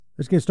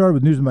Let's get started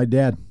with News with My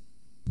Dad.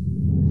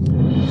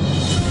 And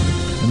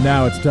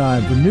now it's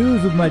time for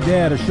News with My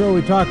Dad, a show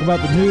we talk about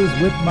the news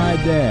with my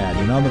dad.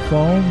 And on the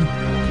phone,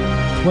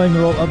 playing the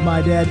role of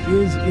my dad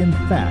is, in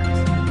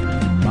fact,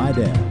 my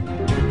dad.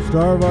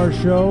 Star of our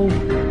show,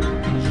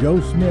 Joe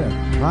Smith.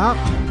 Pop,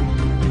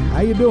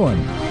 how you doing?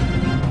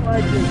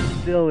 I'm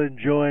just still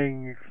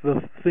enjoying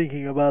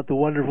thinking about the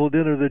wonderful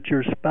dinner that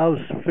your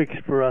spouse fixed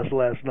for us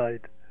last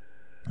night.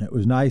 It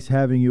was nice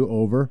having you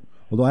over.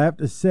 Although I have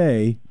to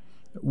say,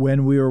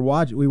 when we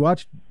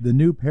watched the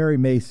new Perry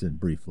Mason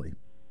briefly.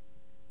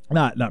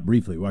 Not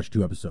briefly, we watched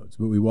 2 episodes,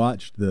 but we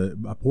watched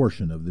a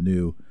portion of the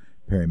new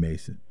Perry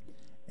Mason.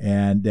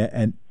 And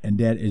Dad,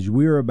 as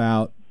we were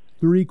about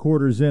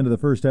 3/4 into the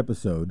first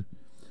episode,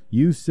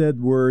 you said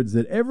words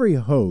that every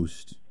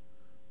host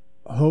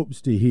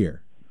hopes to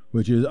hear,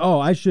 which is, "Oh,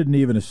 I shouldn't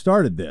even have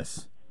started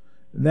this."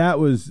 That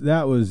was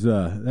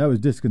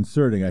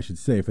disconcerting, I should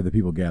say, for the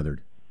people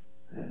gathered.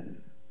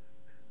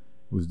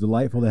 It was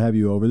delightful to have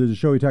you over. There's a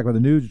show we talk about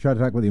the news. We try to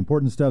talk about the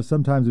important stuff.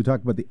 Sometimes we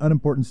talk about the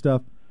unimportant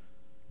stuff.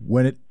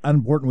 When it's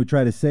unimportant, we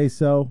try to say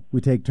so.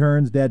 We take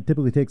turns. Dad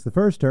typically takes the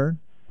first turn.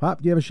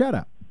 Pop, do you have a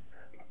shout-out?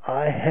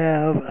 I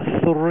have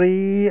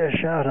 3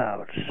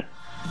 shout-outs. Shout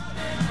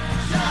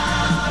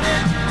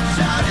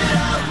it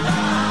out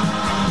loud.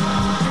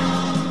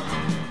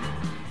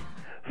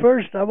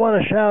 First, I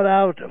want to shout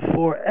out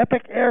for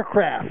Epic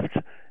Aircraft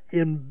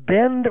in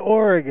Bend,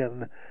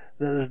 Oregon,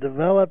 that has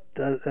developed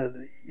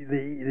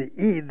the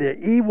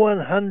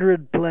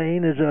E100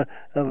 plane. Is a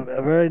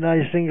very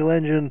nice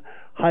single-engine,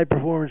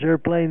 high-performance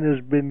airplane. Has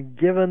been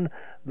given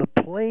the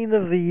Plane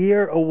of the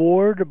Year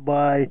award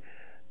by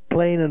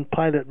Plane and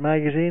Pilot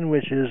magazine,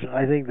 which is,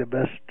 I think, the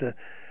best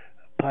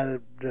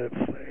pilot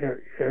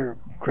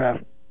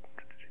aircraft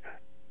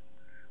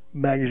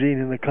magazine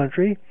in the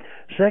country.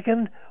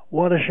 Second,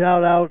 want to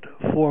shout out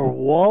for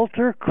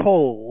Walter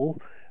Cole,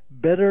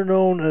 better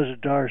known as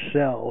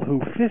Darcel,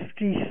 who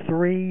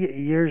 53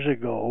 years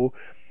ago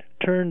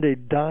turned a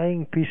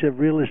dying piece of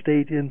real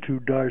estate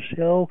into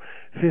Darcel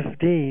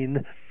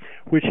 15,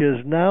 which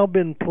has now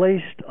been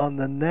placed on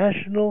the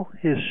National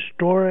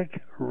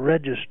Historic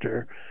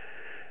Register.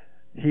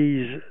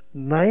 He's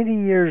 90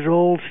 years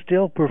old,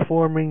 still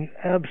performing,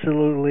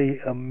 absolutely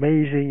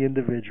amazing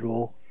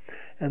individual.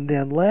 And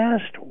then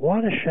last,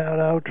 want to shout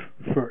out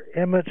for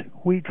Emmett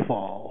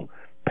Wheatfall,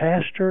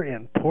 pastor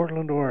in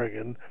Portland,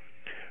 Oregon,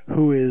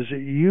 who is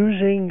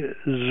using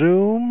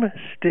Zoom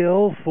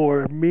still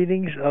for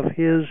meetings of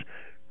his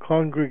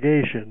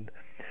congregation.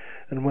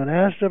 And when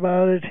asked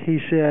about it, he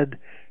said,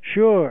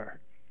 "Sure,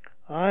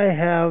 I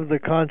have the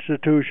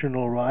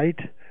constitutional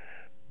right,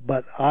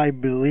 but I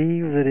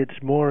believe that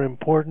it's more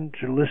important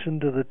to listen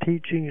to the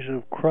teachings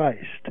of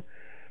Christ.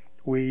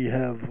 We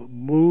have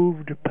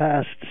moved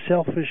past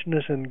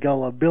selfishness and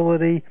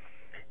gullibility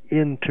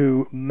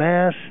into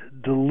mass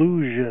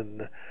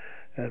delusion,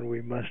 and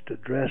we must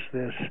address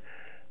this."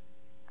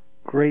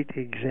 Great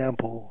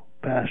example,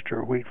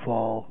 Pastor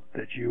Wheatfall,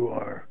 that you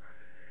are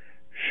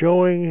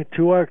showing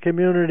to our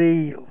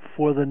community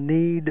for the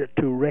need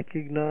to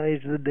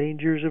recognize the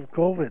dangers of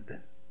COVID.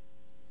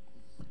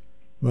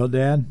 Well,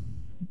 Dad,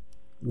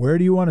 where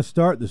do you want to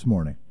start this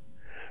morning?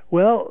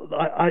 Well,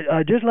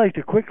 I'd just like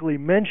to quickly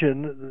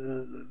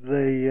mention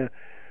the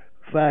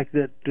fact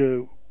that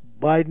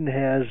Biden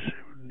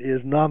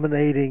is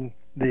nominating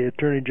the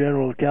Attorney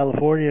General of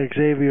California,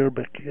 Xavier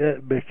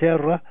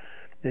Becerra,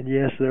 and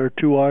yes, there are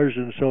 2 R's,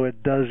 and so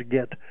it does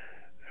get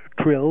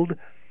trilled,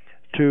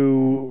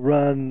 to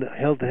run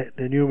Health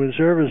and Human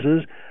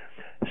Services.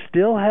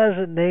 Still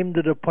hasn't named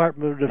the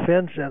Department of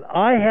Defense, and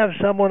I have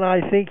someone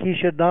I think he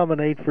should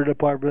nominate for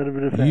Department of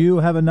Defense. You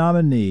have a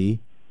nominee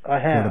I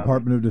have. for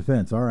Department of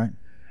Defense. All right.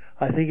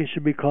 I think it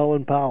should be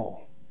Colin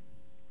Powell.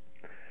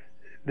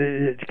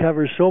 It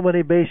covers so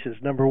many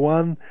bases. Number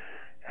 1,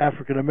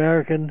 African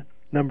American.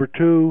 Number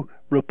 2,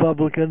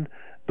 Republican.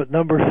 But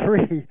number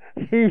 3,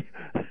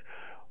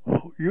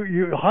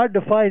 you're hard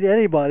to find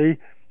anybody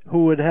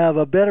who would have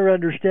a better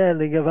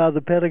understanding of how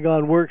the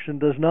Pentagon works and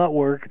does not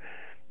work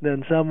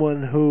than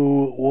someone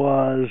who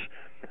was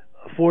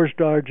a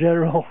 4-star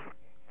general,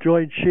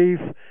 Joint Chief,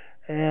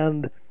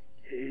 and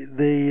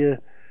the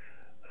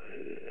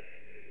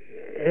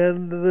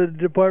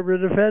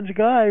Department of Defense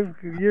guy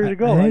years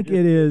ago. I think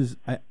it is.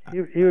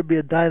 He would be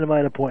a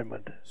dynamite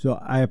appointment.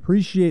 So I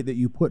appreciate that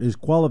you put his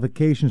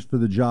qualifications for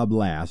the job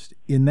last.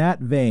 In that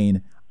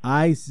vein,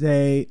 I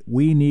say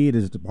we need,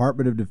 as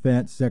Department of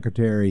Defense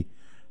Secretary,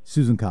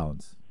 Susan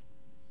Collins.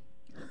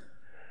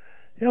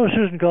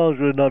 Susan Collins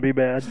would not be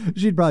bad.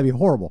 She'd probably be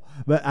horrible.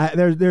 But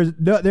there's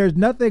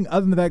nothing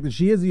other than the fact that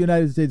she is a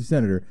United States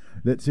Senator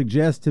that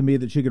suggests to me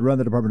that she could run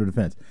the Department of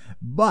Defense.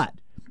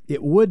 But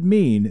it would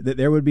mean that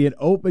there would be an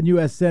open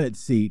U.S. Senate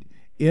seat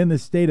in the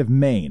state of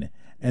Maine,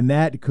 and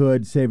that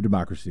could save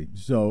democracy.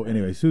 So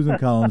anyway, Susan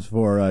Collins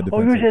for Defense.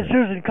 Oh, you said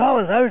Susan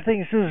Collins. I was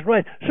thinking Susan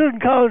Rice. Susan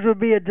Collins would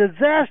be a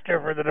disaster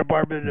for the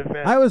Department of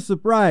Defense. I was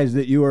surprised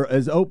that you were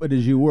as open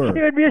as you were.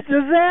 She would be a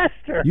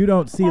disaster. You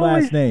don't see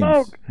Holy last names.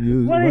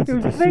 What are you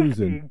thinking?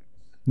 Susan.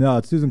 No,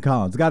 it's Susan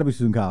Collins. It's got to be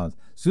Susan Collins.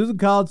 Susan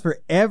Collins for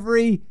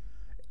any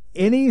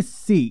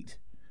seat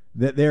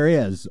that there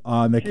is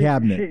on the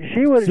cabinet.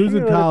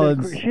 Susan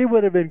Collins. She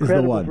would have been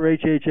credible for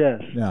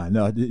HHS. Yeah,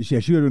 no, she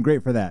would have been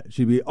great for that.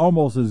 She'd be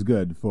almost as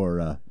good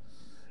for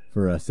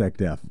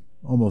SecDef.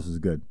 Almost as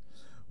good.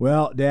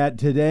 Well, Dad,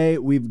 today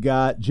we've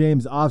got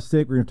James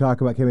Ofsick. We're going to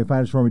talk about campaign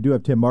finance reform. We do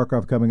have Tim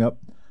Markoff coming up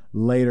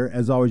later.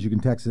 As always, you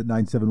can text us at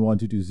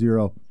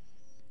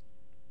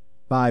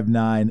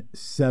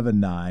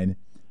 971-220-5979.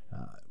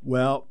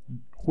 Well,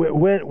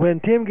 when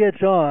Tim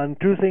gets on,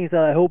 two things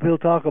that I hope he'll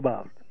talk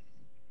about.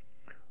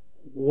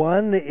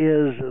 One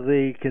is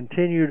the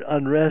continued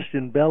unrest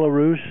in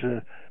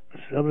Belarus.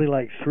 Something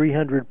like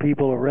 300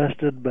 people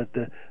arrested, but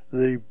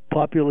the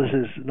populace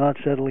is not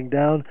settling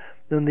down.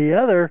 Then the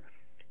other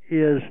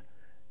is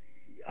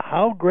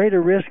how great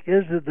a risk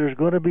is that there's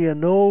going to be a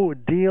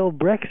no-deal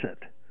Brexit.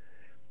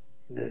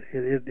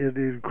 It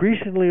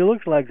increasingly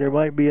looks like there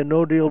might be a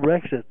no-deal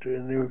Brexit,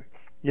 and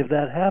if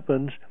that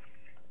happens,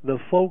 the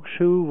folks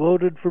who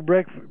voted for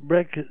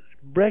Brexit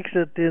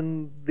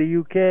in the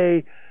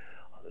UK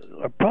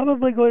are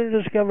probably going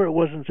to discover it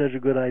wasn't such a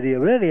good idea.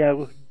 But anyhow,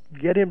 we'll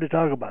get him to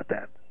talk about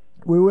that.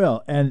 We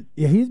will, and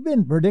he's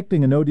been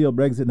predicting a no-deal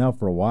Brexit now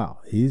for a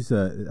while.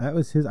 That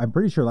was his. I'm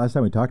pretty sure last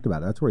time we talked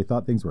about it, that's where he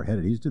thought things were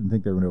headed. He just didn't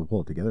think they were going to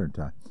pull it together in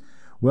time.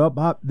 Well,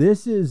 Bob,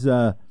 this is.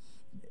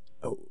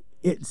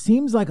 It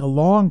seems like a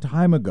long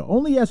time ago.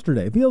 Only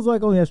yesterday. It feels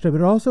like only yesterday,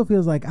 but it also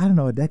feels like, I don't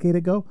know, a decade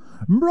ago.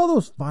 Remember all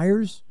those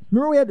fires?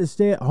 Remember we had to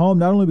stay at home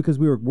not only because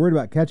we were worried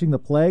about catching the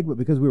plague, but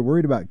because we were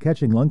worried about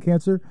catching lung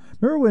cancer?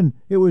 Remember when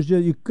it was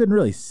just, you couldn't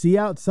really see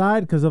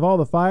outside because of all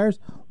the fires?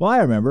 Well, I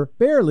remember.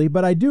 Barely,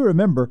 but I do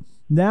remember.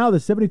 Now the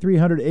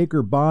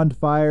 7,300-acre Bond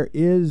fire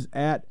is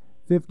at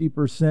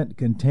 50%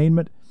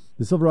 containment.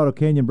 The Silverado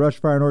Canyon brush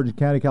fire in Orange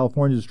County,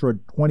 California,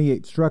 destroyed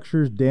 28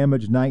 structures,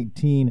 damaged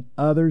 19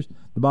 others.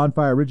 The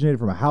bonfire originated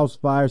from a house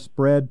fire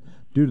spread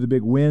due to the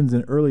big winds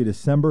in early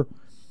December.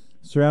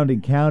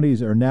 Surrounding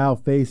counties are now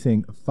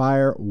facing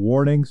fire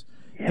warnings.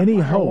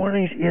 Fire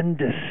warnings in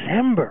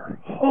December.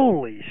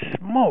 Holy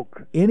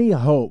smoke. Any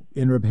hope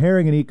in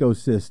repairing an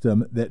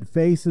ecosystem that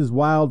faces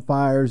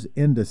wildfires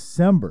in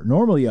December?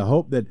 Normally you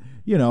hope that,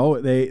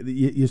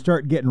 you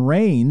start getting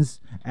rains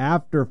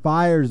after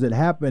fires that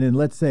happen in,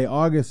 let's say,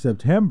 August,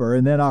 September,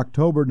 and then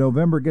October,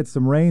 November gets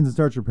some rains and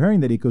starts repairing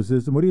that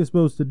ecosystem. What are you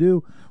supposed to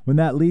do when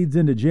that leads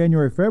into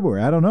January,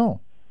 February? I don't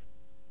know.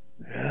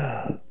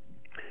 Yeah.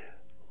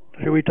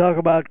 Should we talk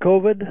about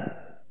COVID?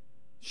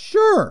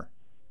 Sure.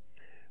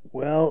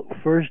 Well,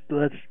 first,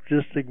 let's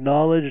just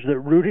acknowledge that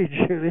Rudy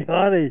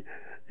Giuliani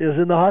is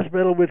in the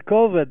hospital with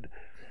COVID.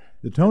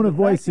 The tone of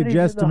voice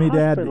suggests to me,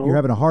 Dad, that you're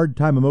having a hard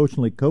time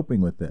emotionally coping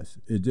with this.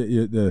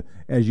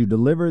 As you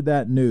delivered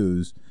that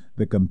news,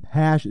 the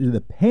compassion,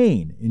 the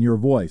pain in your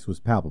voice was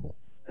palpable.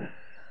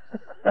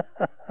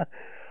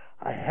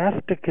 I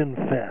have to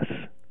confess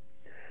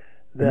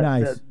that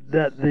nice.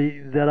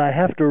 that I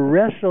have to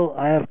wrestle.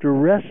 I have to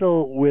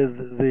wrestle with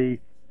the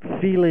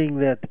feeling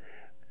that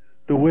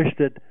the wish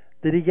that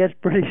he gets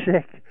pretty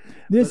sick.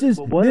 This is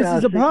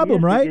a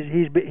problem, right?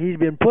 He's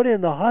been put in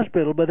the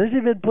hospital, but has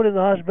he been put in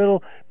the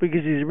hospital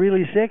because he's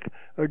really sick,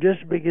 or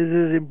just because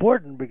it's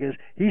important? Because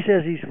he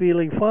says he's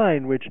feeling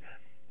fine, which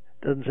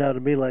doesn't sound to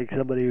me like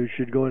somebody who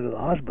should go into the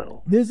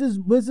hospital. This is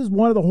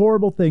one of the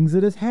horrible things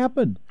that has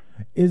happened,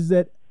 is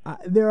that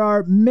there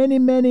are many,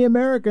 many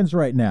Americans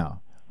right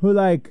now who,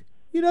 like,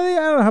 I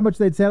don't know how much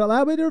they'd say it out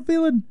loud, but they're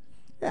feeling.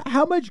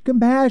 How much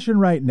compassion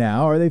right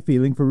now are they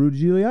feeling for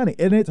Rudy Giuliani?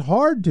 And it's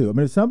hard to. I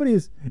mean,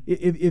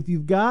 if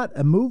you've got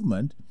a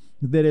movement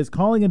that is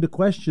calling into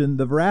question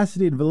the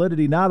veracity and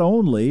validity not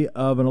only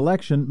of an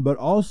election, but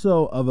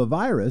also of a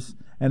virus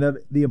and of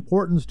the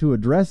importance to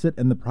address it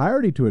and the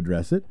priority to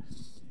address it,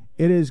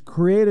 it has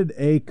created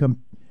a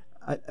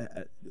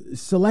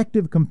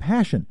selective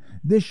compassion.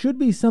 This should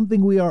be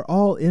something we are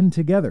all in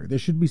together.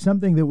 This should be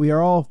something that we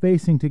are all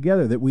facing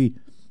together, that we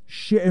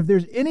share. If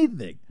there's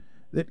anything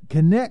that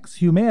connects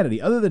humanity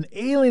other than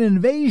alien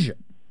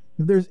invasion,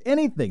 if there's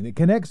anything that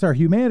connects our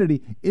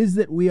humanity, is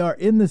that we are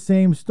in the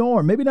same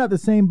storm. Maybe not the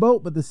same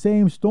boat, but the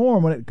same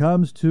storm when it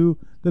comes to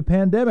the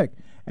pandemic.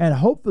 And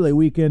hopefully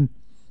we can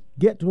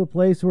get to a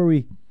place where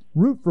we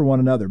root for one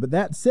another. But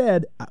that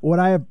said, what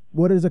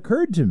has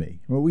occurred to me,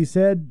 what we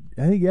said,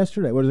 I think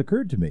yesterday, what has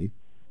occurred to me,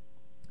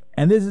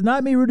 and this is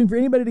not me rooting for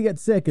anybody to get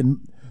sick,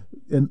 and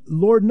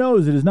Lord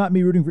knows it is not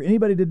me rooting for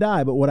anybody to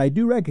die, but what I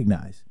do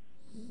recognize,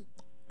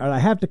 and I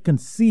have to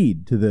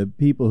concede to the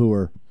people who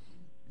are,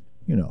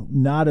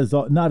 not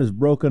as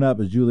broken up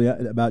as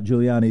about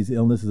Giuliani's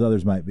illness as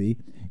others might be,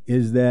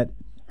 is that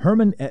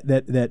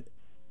that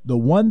the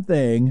one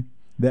thing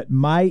that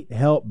might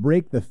help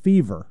break the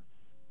fever,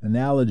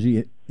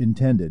 analogy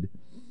intended,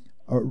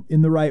 or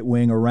in the right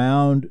wing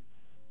around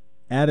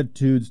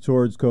attitudes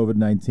towards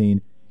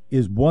COVID-19,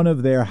 is one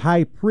of their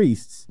high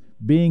priests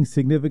being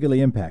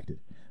significantly impacted.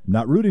 I'm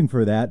not rooting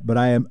for that, but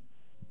I am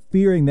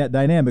fearing that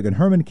dynamic. And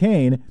Herman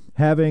Cain,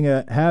 having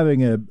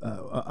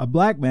a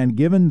black man,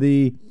 given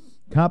the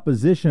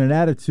composition and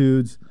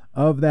attitudes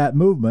of that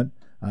movement,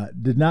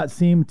 did not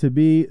seem to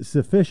be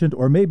sufficient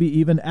or maybe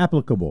even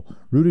applicable.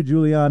 Rudy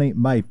Giuliani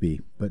might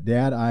be, but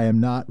Dad, I am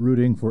not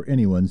rooting for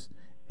anyone's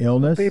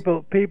illness.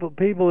 People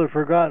have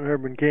forgotten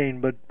Herman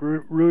Cain, but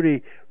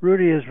Rudy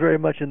is very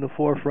much in the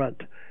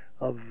forefront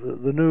of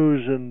the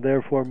news and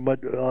therefore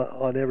much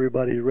on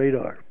everybody's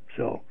radar.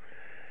 So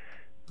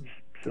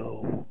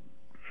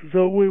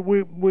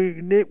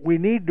we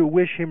need to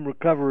wish him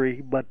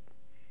recovery, but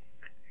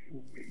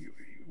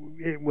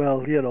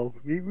well, you know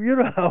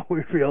how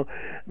we feel.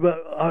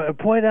 But I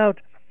point out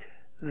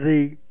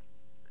in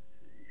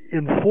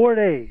 4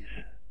 days,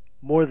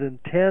 more than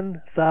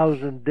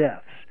 10,000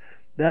 deaths.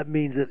 That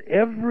means that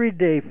every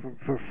day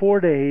for 4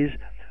 days,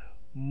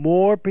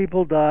 more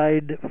people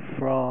died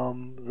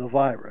from the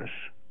virus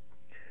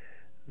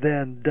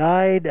than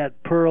died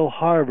at Pearl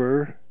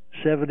Harbor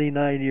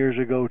 79 years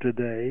ago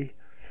today,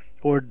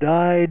 or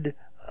died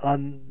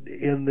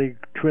in the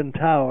Twin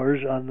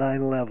Towers on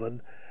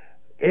 9/11.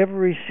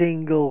 Every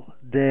single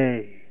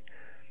day.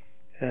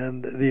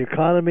 And the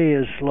economy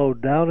has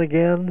slowed down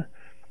again.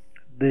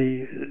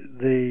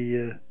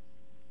 There's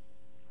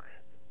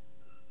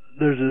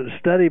a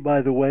study,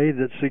 by the way,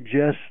 that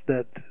suggests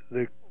that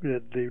the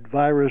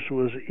virus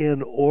was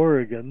in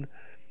Oregon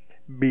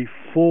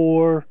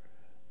before,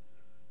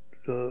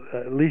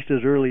 at least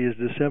as early as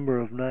December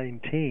of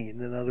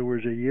 19. In other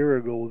words, a year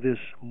ago this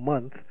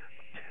month.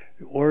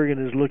 Oregon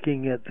is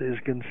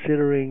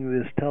considering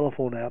this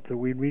telephone app that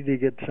we need to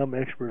get some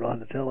expert on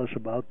to tell us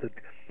about, that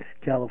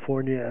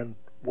California and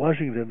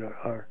Washington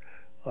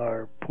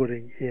are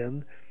putting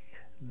in.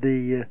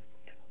 The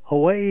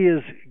Hawaii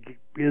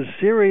is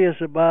serious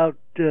about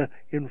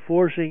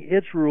enforcing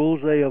its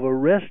rules. They have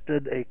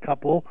arrested a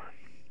couple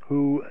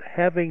who,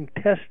 having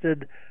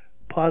tested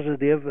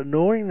positive,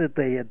 knowing that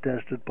they had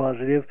tested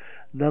positive,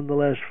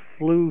 nonetheless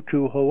flew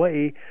to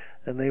Hawaii,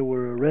 and they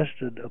were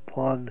arrested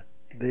upon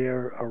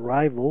their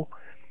arrival.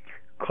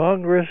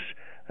 Congress,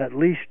 at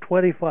least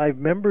 25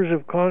 members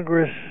of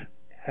Congress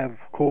have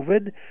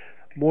COVID.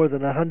 More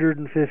than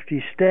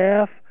 150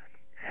 staff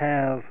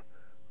have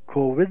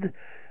COVID.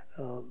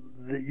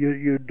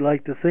 You'd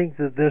like to think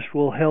that this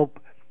will help.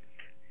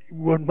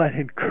 One might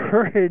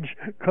encourage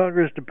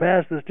Congress to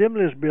pass the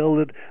stimulus bill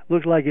that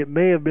looks like it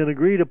may have been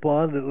agreed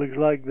upon, that looks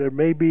like there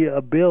may be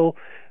a bill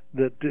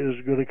that is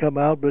going to come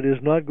out but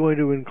is not going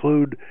to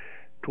include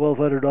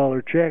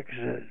 $1,200 checks.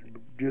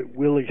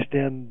 Will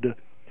extend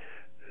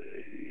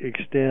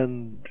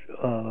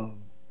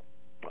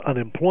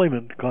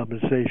unemployment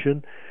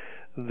compensation.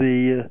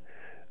 The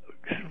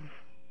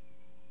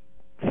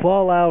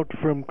fallout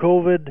from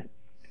COVID,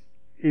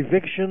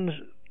 evictions,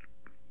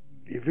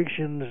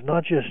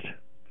 not just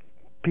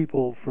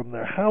people from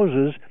their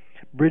houses.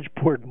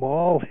 Bridgeport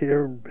Mall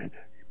here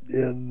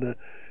in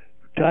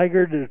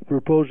Tigard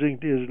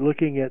is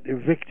looking at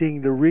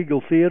evicting the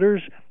Regal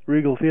Theaters.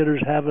 Regal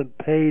Theaters haven't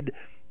paid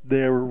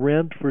their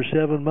rent for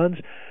 7 months.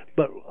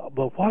 But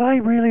what I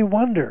really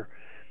wonder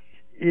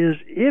is,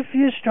 if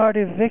you start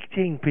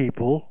evicting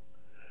people,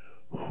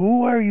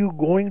 who are you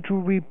going to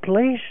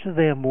replace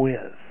them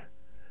with?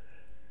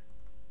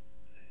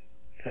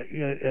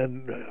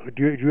 And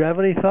do you have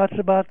any thoughts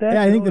about that?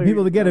 Yeah, I think the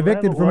people that get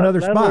evicted from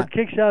another spot. Landlord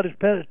kicks out his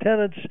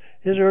tenants,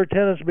 his or her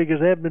tenants, because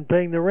they haven't been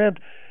paying the rent.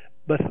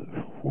 But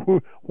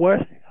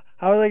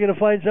how are they going to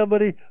find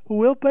somebody who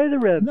will pay the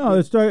rent?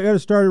 No, they got to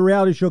start a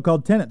reality show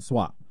called Tenant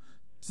Swap.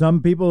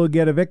 Some people will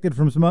get evicted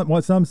from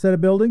some set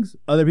of buildings.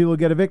 Other people will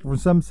get evicted from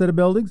some set of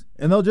buildings,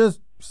 and they'll just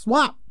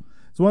swap.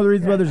 It's one of the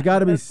reasons why there's got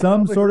to be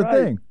some sort of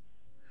thing.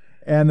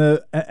 And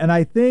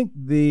I think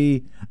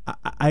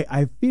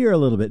I fear a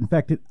little bit. In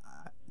fact,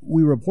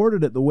 we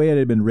reported it the way it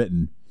had been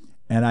written,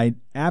 and I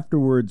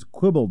afterwards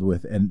quibbled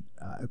with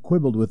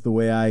the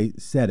way I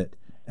said it,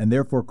 and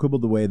therefore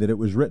quibbled the way that it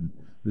was written.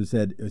 It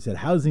said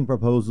housing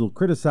proposal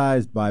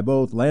criticized by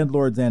both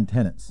landlords and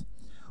tenants.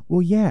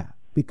 Well, yeah,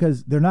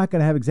 because they're not going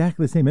to have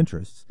exactly the same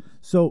interests,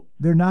 so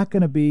they're not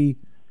going to be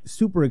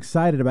super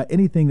excited about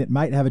anything that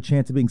might have a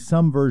chance of being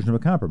some version of a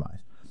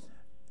compromise.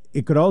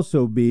 It could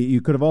also be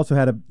you could have also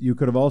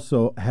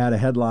had a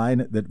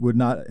headline that would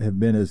not have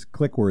been as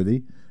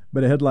click-worthy,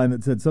 but a headline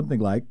that said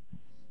something like,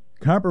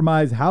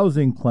 "Compromise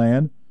housing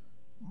plan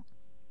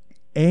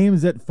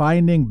aims at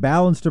finding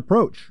balanced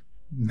approach."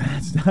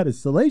 That's not as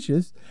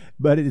salacious,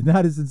 but it's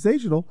not as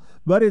sensational,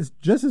 but it's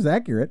just as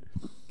accurate.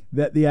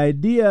 That the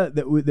idea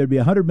that there'd be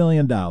 $100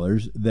 million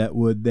that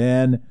would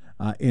then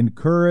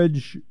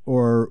encourage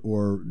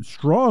or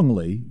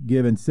strongly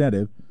give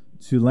incentive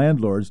to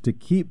landlords to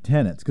keep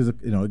tenants, because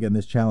again,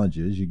 this challenge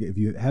is if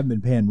you haven't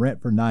been paying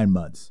rent for 9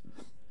 months,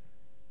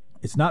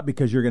 it's not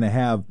because you're going to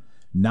have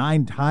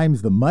 9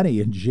 times the money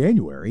in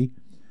January.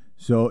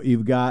 So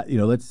you've got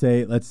let's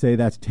say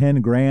that's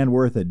 $10,000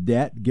 worth of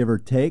debt, give or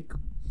take.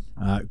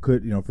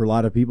 Could for a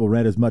lot of people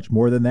rent is much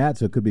more than that,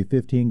 so it could be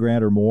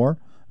 $15,000 or more.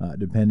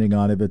 Depending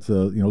on if it's a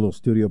little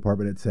studio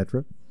apartment,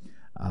 etc.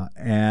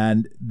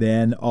 And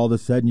then all of a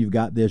sudden you've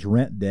got this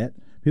rent debt.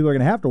 People are going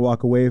to have to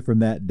walk away from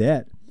that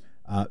debt.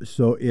 But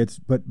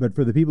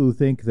for the people who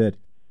think that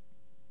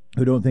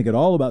who don't think at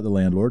all about the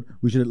landlord,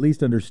 we should at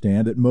least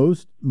understand that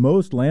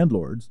most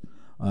landlords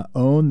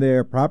own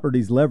their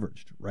properties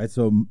leveraged, right?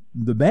 So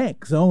the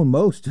banks own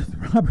most of the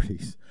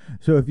properties.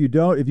 So if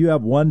you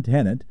have one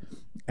tenant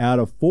out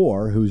of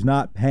 4 who's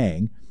not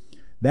paying,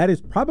 that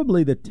is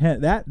probably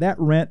that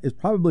rent is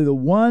probably the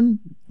one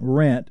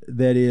rent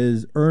that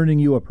is earning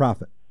you a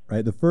profit,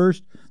 right? The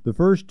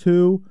first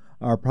 2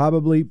 are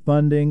probably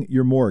funding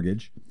your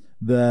mortgage.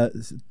 The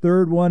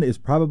third one is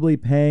probably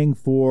paying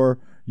for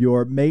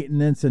your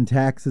maintenance and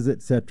taxes,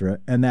 etc.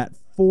 And that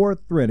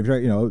fourth rent,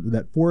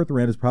 that fourth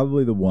rent is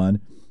probably the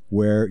one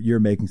where you're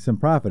making some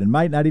profit. It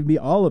might not even be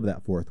all of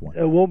that fourth one.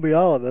 It won't be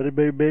all of it. It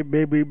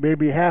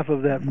maybe half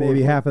of that.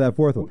 Half of that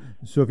fourth one.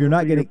 So if you're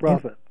not getting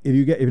profit, if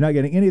you're not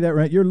getting any of that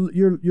rent, you're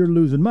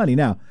losing money.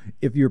 Now,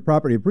 if your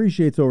property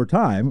appreciates over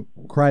time,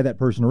 cry that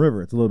person a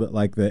river. It's a little bit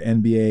like the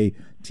NBA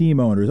team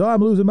owners. Oh,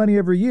 I'm losing money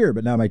every year,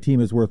 but now my team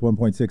is worth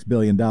 $1.6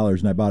 billion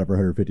and I bought it for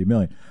 $150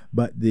 million.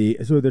 But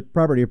so the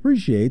property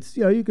appreciates,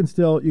 you can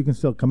still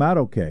come out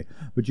okay,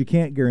 but you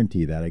can't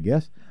guarantee that, I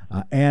guess.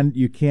 And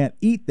you can't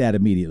eat that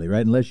immediately,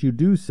 right? Unless you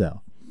do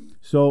sell.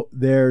 So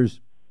there's,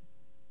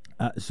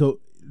 so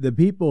the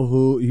people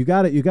who you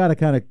got to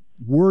kind of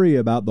worry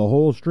about the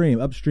whole stream,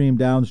 upstream,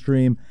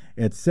 downstream,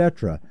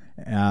 etc.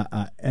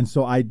 And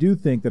so I do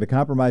think that a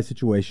compromise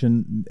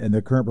situation and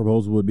the current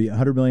proposal would be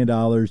 $100 million.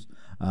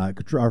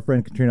 Our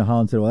friend Katrina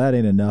Holland said, well, that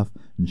ain't enough,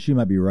 and she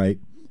might be right.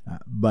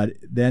 But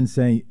then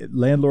saying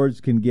landlords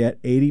can get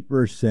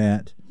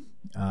 80%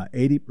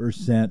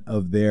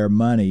 of their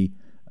money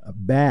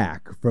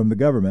back from the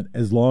government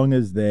as long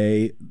as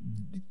they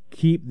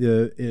keep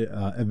the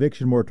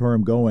eviction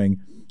moratorium going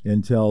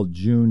until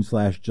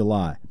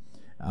June/July,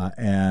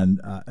 and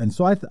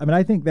so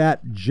I think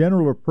that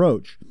general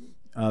approach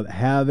of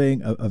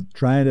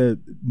trying to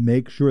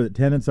make sure that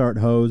tenants aren't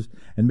hosed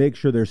and make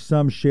sure there's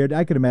some shared.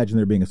 I could imagine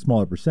there being a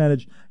smaller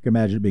percentage. I could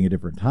imagine it being a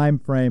different time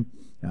frame,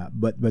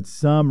 but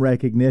some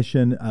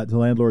recognition to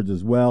landlords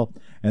as well,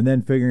 and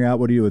then figuring out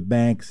what to do with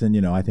banks. And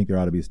I think there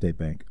ought to be a state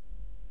bank.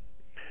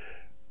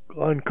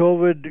 On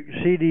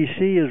COVID,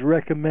 CDC is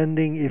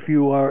recommending if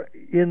you are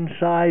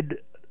inside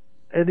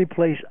any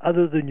place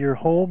other than your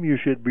home, you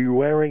should be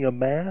wearing a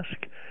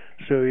mask.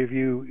 So if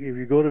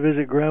you go to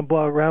visit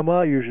grandpa or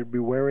grandma, you should be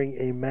wearing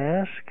a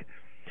mask.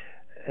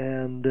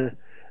 And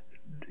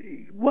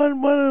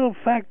one little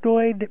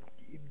factoid,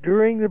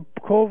 during the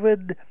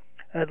COVID,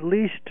 at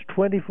least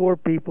 24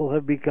 people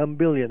have become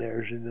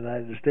billionaires in the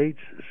United States.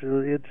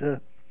 So it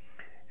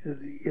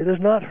has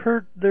not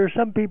hurt. There are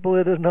some people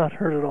it has not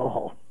hurt at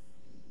all.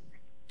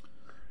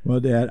 Well,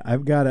 Dad,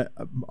 I've got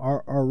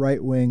our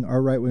right wing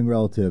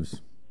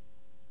relatives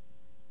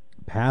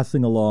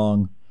passing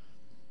along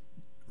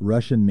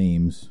Russian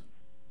memes.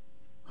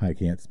 I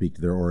can't speak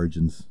to their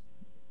origins,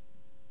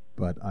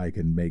 but I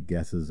can make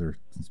guesses or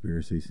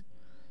conspiracies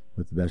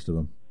with the best of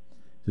them.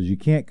 Says you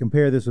can't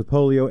compare this with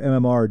polio,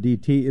 MMR, or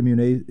DT.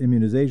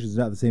 Immunization is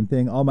not the same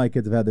thing. All my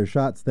kids have had their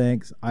shots,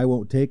 thanks. I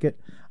won't take it.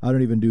 I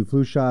don't even do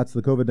flu shots.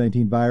 The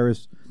COVID-19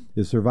 virus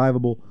is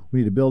survivable. We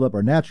need to build up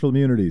our natural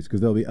immunities because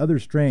there'll be other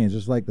strains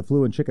just like the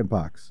flu and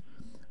chickenpox.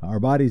 Our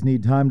bodies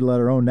need time to let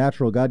our own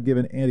natural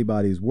God-given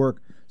antibodies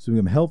work so we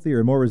become healthier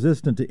and more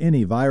resistant to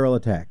any viral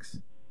attacks.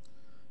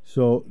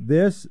 So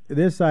this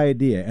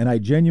idea, and I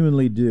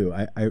genuinely do,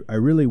 I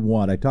really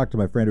want, I talked to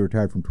my friend who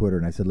retired from Twitter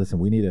and I said, listen,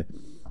 we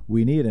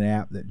need an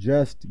app that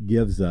just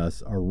gives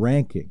us a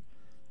ranking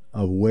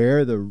of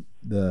where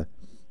the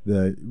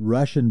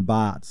Russian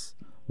bots,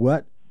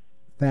 what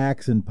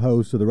facts and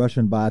posts are the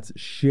Russian bots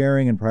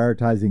sharing and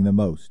prioritizing the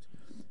most,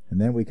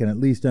 and then we can at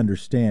least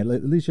understand.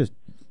 At least just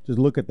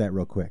look at that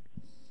real quick.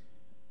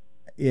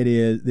 It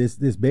is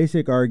this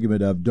basic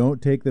argument of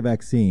don't take the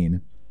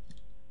vaccine.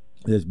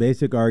 This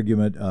basic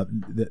argument of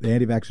the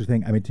anti-vaxxer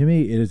thing. I mean, to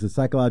me, it is a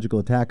psychological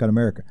attack on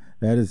America.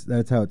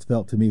 That's how it's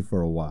felt to me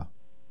for a while.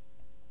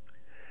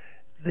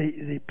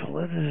 The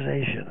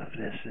politicization of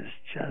this is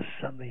just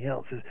something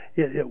else.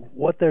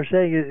 What they're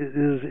saying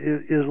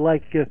is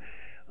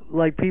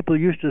like people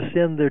used to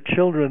send their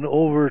children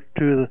over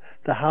to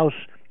the house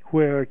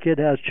where a kid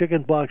has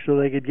chickenpox so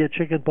they could get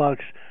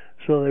chickenpox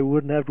so they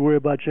wouldn't have to worry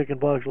about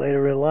chickenpox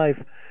later in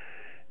life.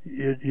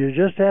 You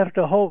just have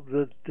to hope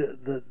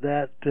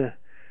that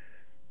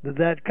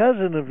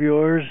cousin of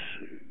yours,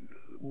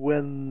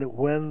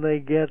 when they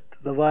get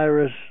the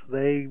virus,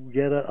 they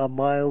get a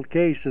mild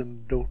case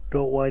and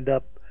don't wind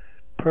up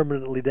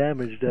permanently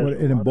damaged. As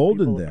it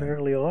emboldened them.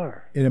 Apparently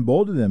are. It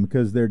emboldened them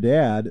because their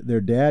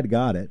dad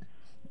got it,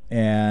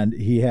 and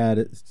he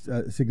had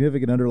a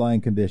significant underlying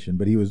condition,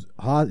 but he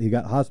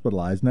got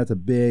hospitalized, and that's a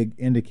big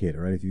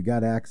indicator, right? If you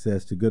got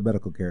access to good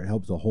medical care, it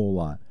helps a whole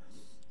lot.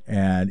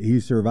 And he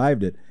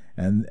survived it,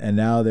 and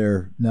now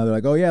they're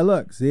like, oh yeah,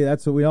 look, see,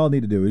 that's what we all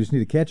need to do. We just need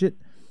to catch it,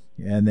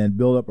 and then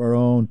build up our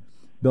own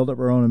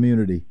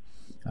immunity.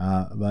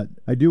 But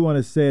I do want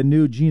to say a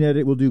new gene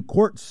edit will do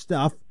court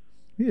stuff.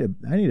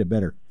 I need a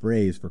better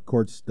phrase for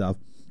court stuff.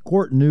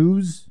 Court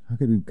news. How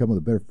could we come with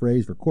a better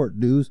phrase for court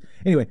news?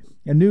 Anyway,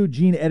 a new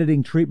gene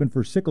editing treatment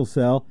for sickle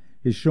cell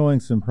is showing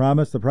some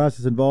promise. The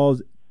process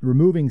involves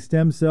removing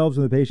stem cells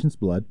from the patient's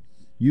blood,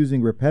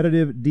 using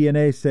repetitive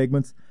DNA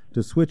segments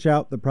to switch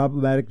out the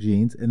problematic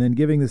genes, and then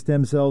giving the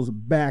stem cells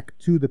back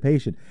to the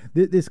patient.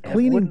 This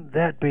cleaning. And wouldn't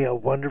that be a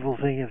wonderful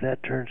thing if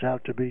that turns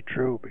out to be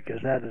true?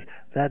 Because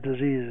that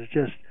disease is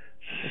just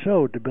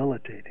so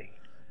debilitating.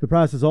 The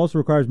process also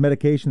requires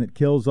medication that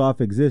kills off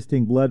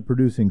existing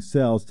blood-producing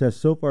cells. Tests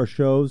so far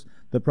shows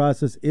the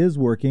process is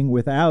working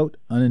without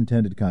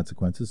unintended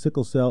consequences.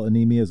 Sickle cell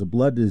anemia is a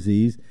blood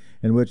disease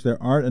in which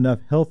there aren't enough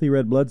healthy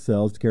red blood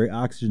cells to carry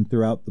oxygen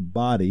throughout the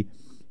body.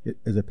 It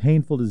is a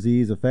painful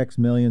disease, affects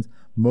millions,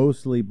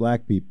 mostly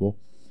black people.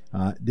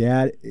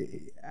 Dad,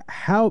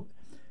 the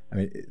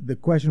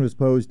question was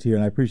posed here,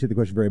 and I appreciate the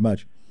question very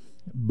much,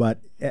 but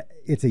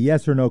it's a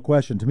yes or no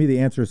question. To me, the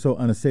answer is so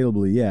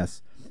unassailably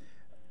yes.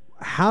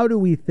 How do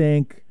we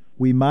think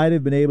we might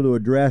have been able to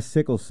address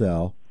sickle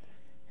cell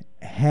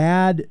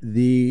had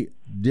the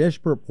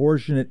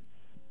disproportionate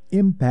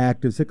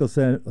impact of sickle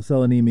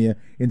cell anemia,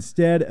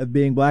 instead of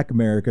being black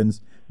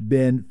Americans,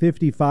 been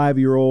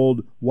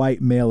 55-year-old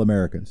white male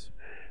Americans?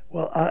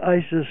 Well,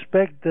 I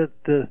suspect that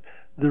the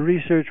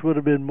research would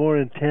have been more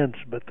intense,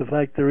 but the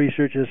fact the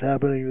research is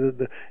happening,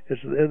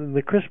 and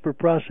the CRISPR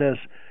process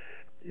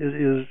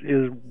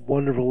is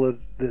wonderful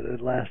that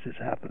at last it's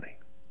happening.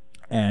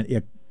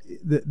 And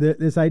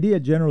this idea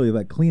generally of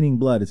like cleaning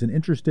blood is an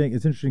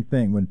interesting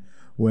thing.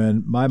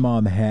 When my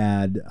mom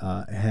had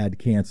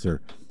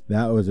cancer,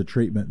 that was a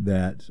treatment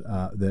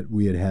that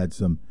we had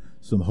some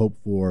hope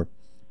for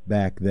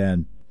back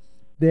then.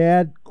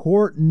 Dad,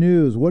 court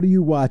news. What are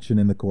you watching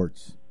in the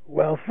courts?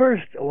 Well,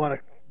 first I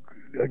want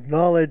to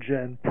acknowledge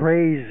and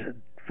praise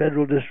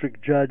Federal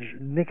District Judge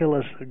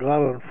Nicholas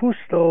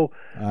Galan-Fusto.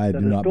 I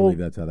do not believe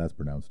that's how that's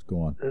pronounced.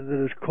 Go on. That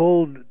has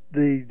told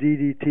the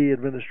DDT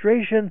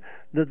administration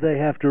that they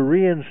have to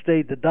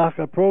reinstate the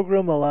DACA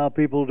program, allow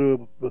people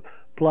to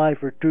apply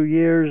for 2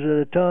 years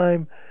at a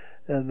time,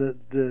 and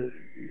that the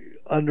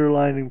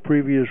underlining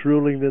previous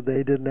ruling that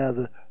they didn't have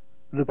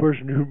the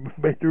person who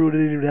made the ruling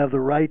didn't even have the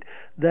right.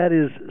 That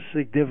is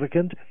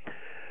significant.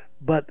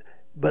 But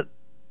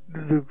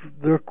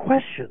there are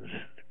questions.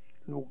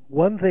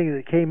 One thing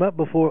that came up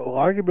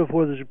argued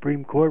before the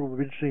Supreme Court, will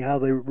be interesting how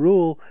they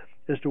rule,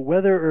 as to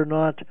whether or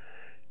not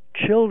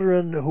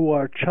children who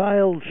are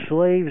child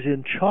slaves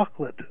in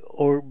chocolate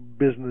or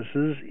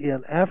businesses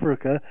in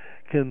Africa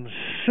can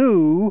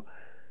sue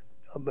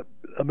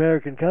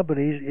American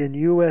companies in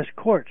U.S.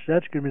 courts.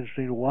 That's going to be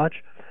interesting to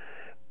watch.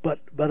 But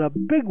a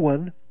big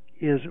one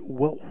is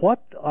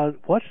what's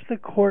the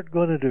court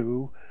going to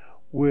do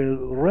with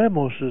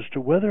Ramos as to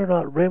whether or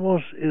not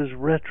Ramos is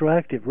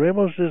retroactive.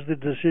 Ramos is the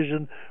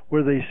decision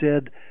where they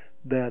said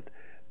that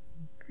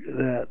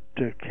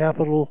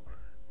capital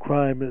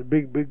crime,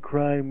 big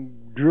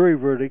crime jury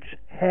verdicts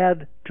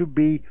had to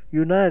be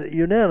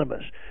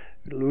unanimous.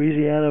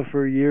 Louisiana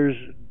for years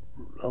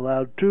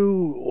allowed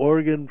 2.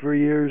 Oregon for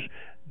years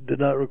did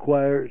not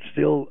require.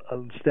 Still,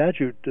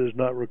 statute does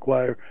not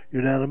require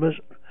unanimous.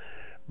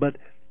 But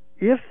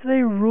if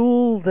they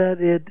rule that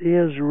it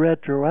is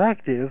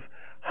retroactive,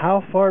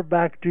 how far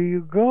back do you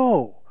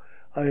go?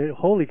 I mean,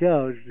 holy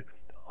cow.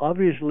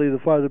 Obviously, the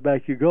farther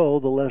back you go,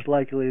 the less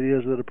likely it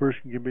is that a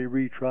person can be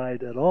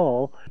retried at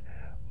all.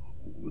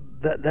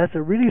 That's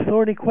a really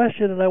thorny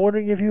question, and I'm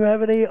wondering if you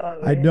have any.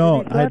 I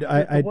don't.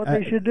 What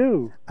they should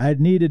do. I'd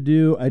need to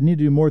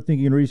do more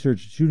thinking and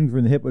research. Shooting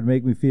from the hip would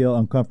make me feel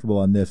uncomfortable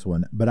on this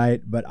one. But I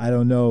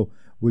don't know.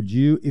 Would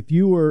you, if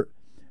you were?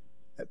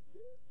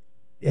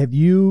 Are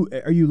you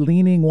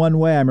leaning one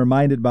way? I'm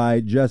reminded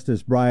by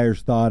Justice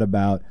Breyer's thought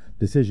about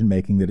decision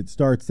making, that it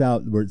starts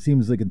out where it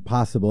seems like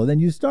impossible, and then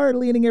you start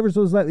leaning ever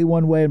so slightly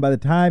one way, and by the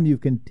time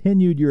you've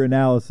continued your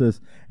analysis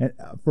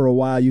for a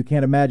while, you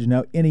can't imagine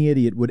how any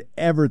idiot would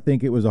ever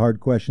think it was a hard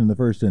question in the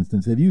first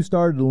instance. Have you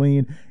started to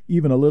lean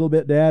even a little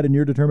bit, Dad, in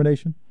your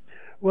determination?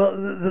 Well,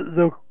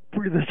 the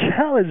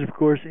challenge, of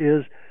course,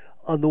 is,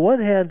 on the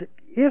one hand,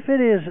 if it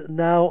is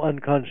now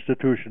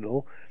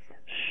unconstitutional,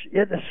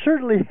 it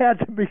certainly had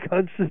to be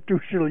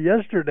constitutional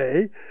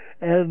yesterday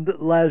and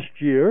last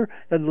year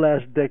and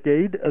last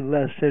decade and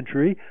last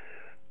century.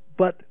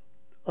 But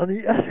on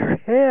the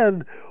other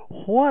hand,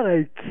 what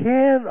a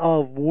can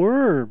of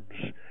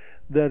worms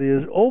that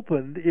is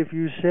opened if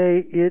you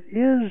say it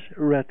is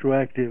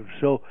retroactive.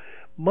 So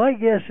my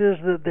guess is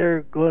that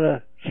they're going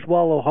to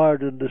swallow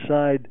hard and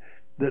decide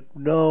that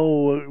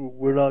no,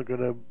 we're not going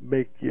to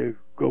make you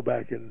go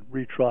back and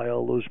retry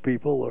all those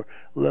people or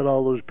let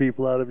all those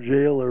people out of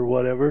jail or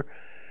whatever,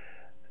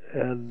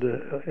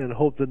 and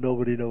hope that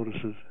nobody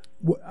notices.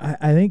 Well,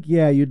 I think,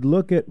 you'd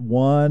look at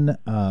one.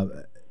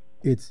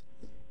 Is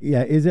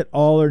it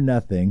all or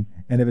nothing?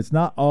 And if it's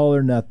not all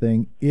or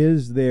nothing,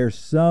 is there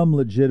some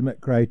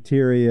legitimate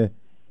criteria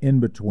in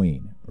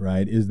between?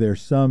 Right? Is there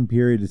some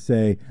period to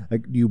say,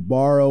 like, you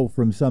borrow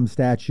from some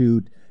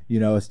statute?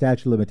 A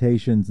statute of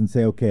limitations, and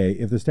say, okay,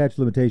 if the statute of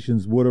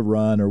limitations would have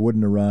run or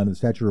wouldn't have run, the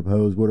statute of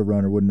repose would have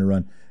run or wouldn't have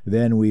run,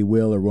 then we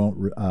will or won't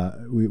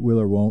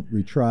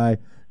retry.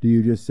 Do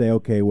you just say,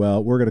 okay,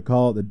 well, we're going to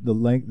call it the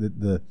length,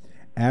 the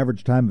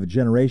average time of a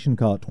generation,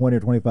 call it 20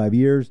 or 25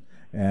 years,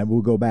 and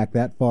we'll go back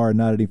that far and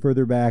not any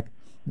further back.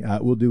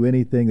 We'll do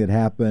anything that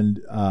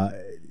happened,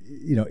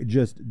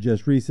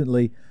 just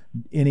recently.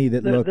 Any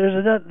that look.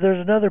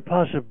 There's another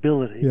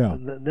possibility,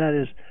 and that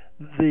is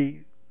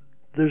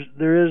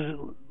there is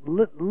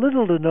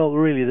little to no,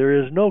 really. There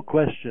is no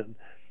question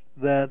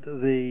that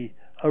the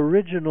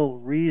original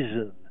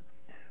reason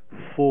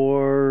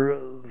for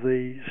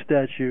the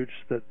statutes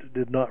that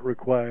did not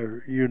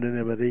require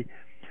unanimity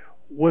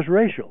was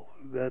racial.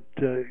 That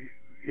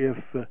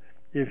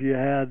if you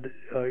had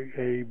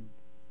a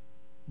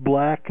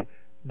black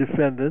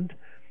defendant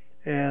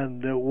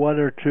and one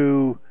or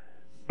two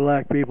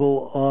black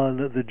people on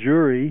the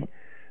jury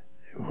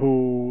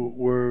who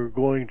were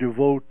going to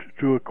vote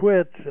to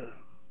acquit,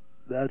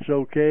 that's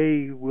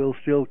okay, we'll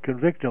still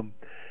convict them.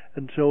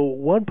 And so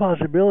one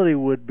possibility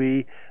would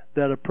be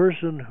that a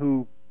person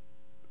who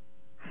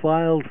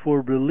filed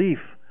for relief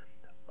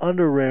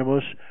under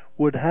Ramos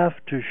would have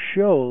to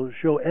show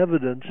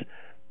evidence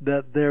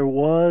that there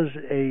was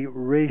a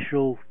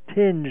racial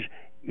tinge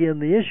in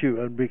the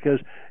issue. And because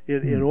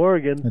in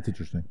Oregon, that's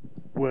interesting,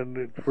 when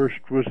it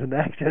first was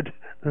enacted,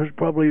 there's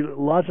probably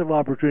lots of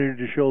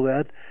opportunity to show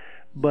that.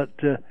 But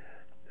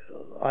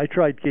I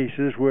tried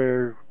cases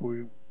where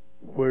you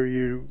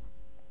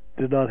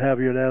did not have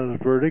a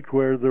unanimous verdict,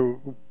 where the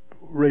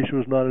race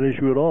was not an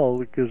issue at all,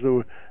 because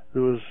there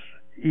was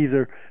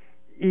either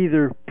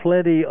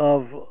plenty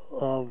of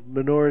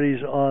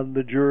minorities on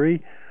the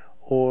jury,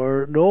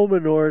 or no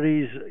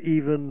minorities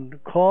even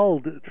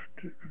called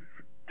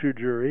to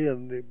jury.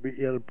 And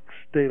in a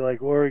state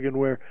like Oregon,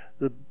 where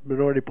the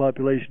minority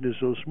population is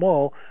so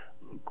small,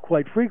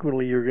 quite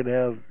frequently you're going to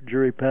have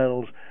jury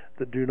panels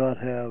that do not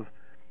have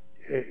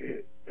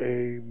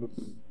a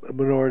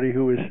minority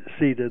who is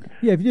seated.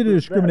 Yeah, if you did a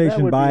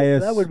discrimination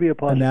bias that would be a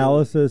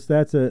analysis,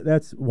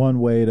 that's one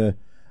way to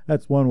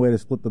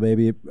split the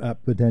baby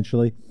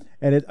potentially.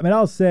 And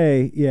I'll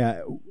say,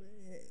 yeah,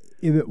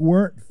 if it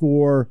weren't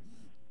for,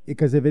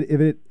 because if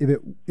it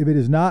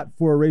is not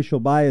for a racial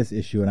bias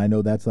issue, and I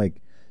know that's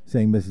like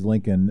saying Mrs.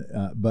 Lincoln,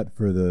 but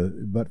for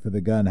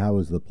the gun, how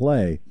was the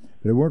play?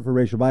 But if it weren't for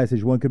racial bias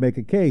issue, one could make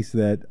a case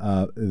that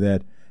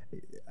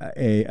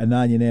a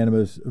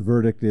non-unanimous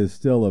verdict is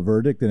still a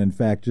verdict, and in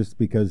fact, just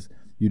because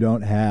you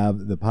don't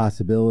have the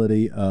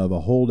possibility of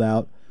a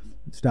holdout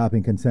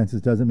stopping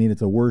consensus doesn't mean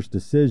it's a worse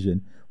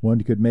decision.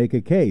 One could make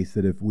a case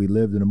that if we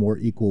lived in a more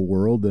equal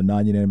world, the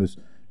non-unanimous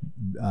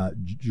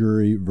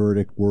jury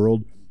verdict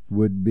world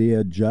would be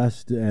a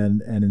just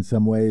and in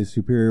some ways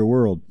superior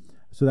world.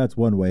 So that's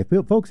one way. If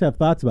folks have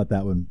thoughts about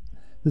that one,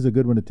 this is a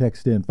good one to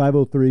text in.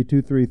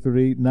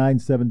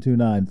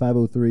 503-233-9729.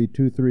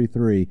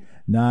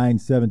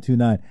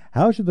 503-233-9729.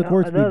 How should the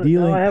courts be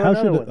dealing?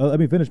 Let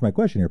me finish my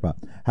question here, Pop.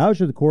 How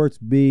should the courts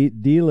be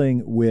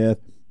dealing with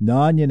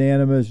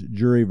non-unanimous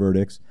jury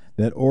verdicts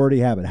that already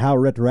happen? How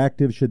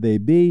retroactive should they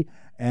be?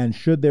 And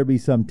should there be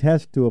some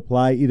test to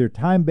apply, either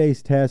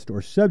time-based test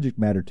or subject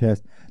matter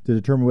test, to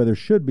determine whether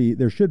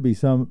there should be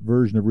some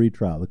version of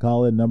retrial? The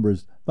call-in number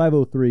is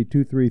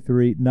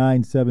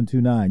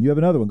 503-233-9729. You have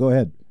another one. Go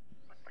ahead.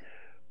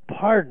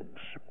 Pardons.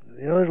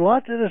 There's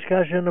lots of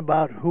discussion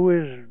about who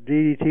is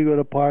DDT going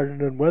to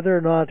pardon and whether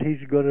or not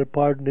he's going to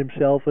pardon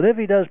himself. And if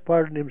he does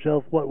pardon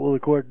himself, what will the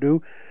court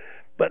do?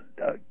 But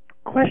a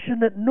question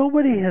that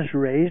nobody has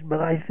raised,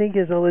 but I think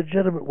is a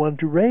legitimate one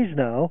to raise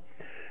now.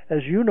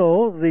 As you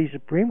know, the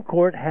Supreme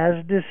Court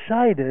has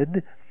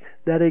decided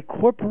that a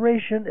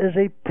corporation is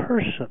a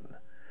person.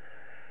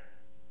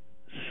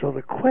 So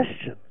the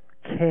question,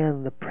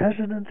 can the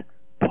president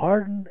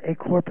pardon a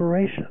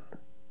corporation?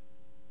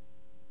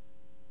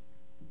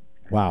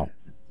 Wow.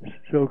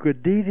 So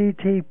could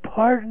DDT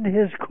pardon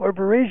his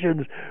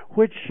corporations,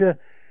 which there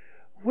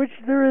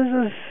is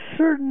a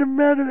certain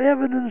amount of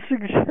evidence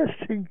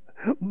suggesting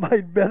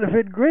might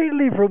benefit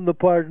greatly from the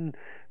pardon,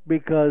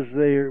 because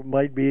there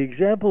might be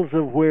examples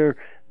of where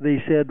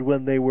they said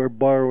when they were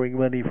borrowing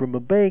money from a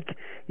bank,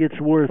 it's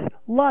worth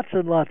lots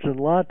and lots and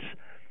lots,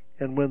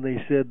 and when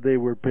they said they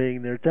were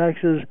paying their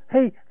taxes,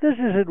 hey, this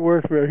isn't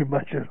worth very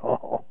much at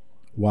all.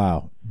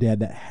 Wow,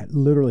 Dad, that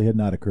literally had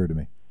not occurred to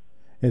me.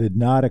 It had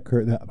not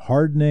occurred.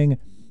 Pardoning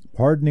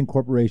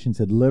corporations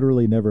had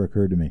literally never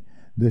occurred to me.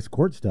 This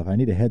court stuff, I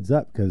need a heads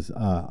up, because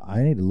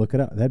I need to look it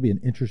up. That'd be an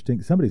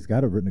interesting. Somebody's got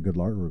to have written a good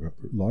law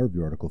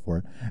review article for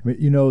it. I mean,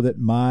 you know that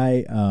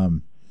my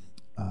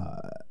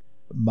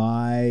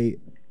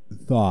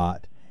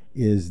thought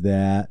is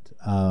that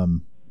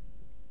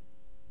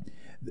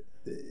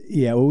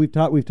we've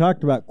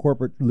talked about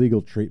corporate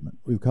legal treatment.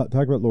 We've talked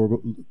about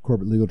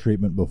corporate legal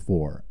treatment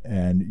before,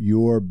 and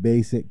your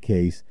basic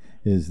case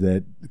is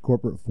that the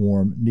corporate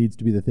form needs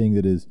to be the thing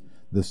that is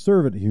the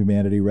servant of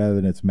humanity rather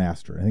than its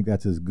master. I think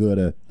that's as good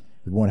if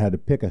one had to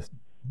pick a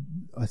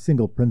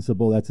single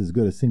principle, that's as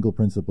good a single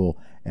principle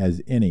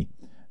as any.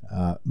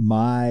 I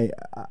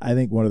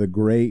think one of the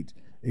great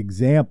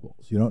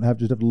examples, you don't have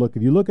to look,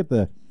 if you look at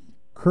the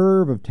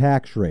curve of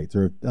tax rates,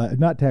 or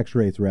not tax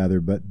rates rather,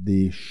 but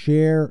the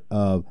share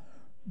of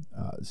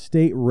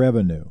state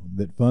revenue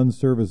that funds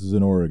services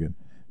in Oregon,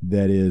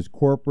 that is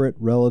corporate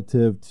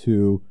relative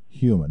to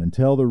human.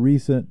 Until the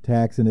recent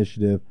tax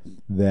initiative,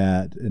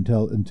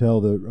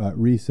 until the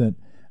recent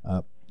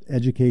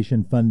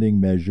education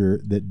funding measure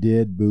that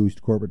did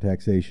boost corporate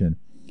taxation,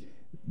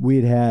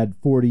 we had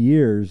 40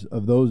 years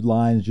of those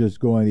lines just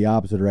going the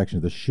opposite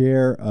direction. The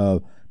share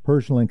of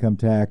personal income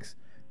tax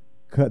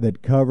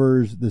that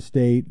covers the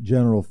state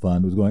general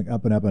fund was going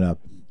up and up and up,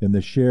 and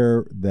the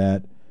share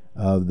that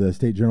of the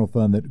state general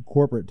fund that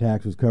corporate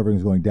tax was covering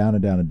is going down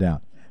and down and down.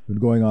 It's been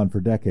going on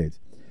for decades.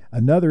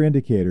 Another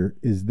indicator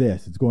is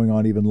this. It's going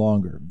on even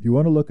longer. If you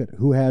want to look at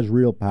who has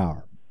real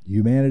power,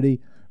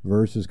 humanity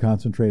versus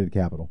concentrated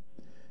capital,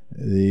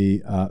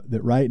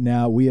 that right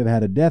now we have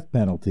had a death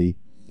penalty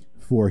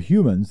for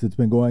humans that's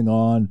been going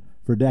on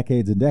for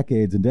decades and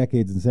decades and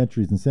decades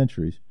and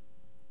centuries.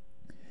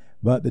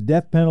 But the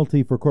death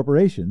penalty for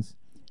corporations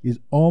is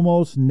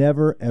almost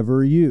never,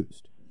 ever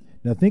used.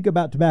 Now think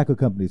about tobacco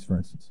companies, for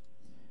instance.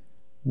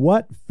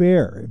 What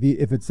fair,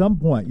 if at some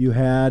point you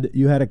had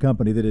a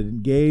company that had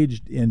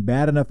engaged in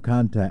bad enough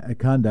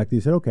conduct,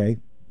 you said, okay,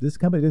 this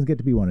company doesn't get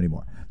to be one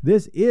anymore.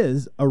 This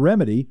is a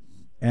remedy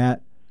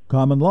at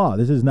common law.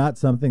 This is not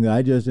something that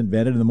I just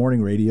invented in the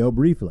morning radio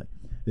briefly.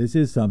 This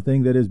is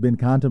something that has been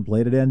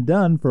contemplated and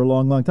done for a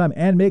long, long time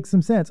and makes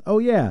some sense. Oh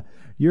yeah,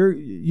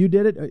 you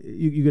did it.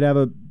 You could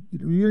have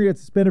you're gonna get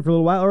suspended for a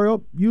little while,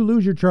 or you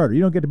lose your charter.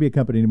 You don't get to be a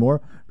company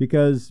anymore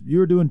because you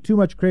were doing too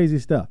much crazy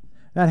stuff.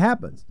 That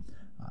happens,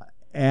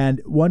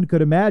 and one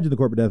could imagine the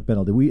corporate death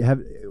penalty.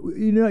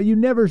 You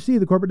never see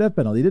the corporate death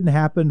penalty. It didn't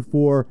happen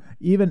for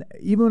even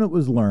when it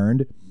was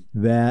learned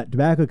that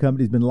tobacco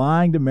companies been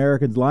lying to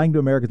Americans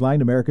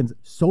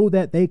so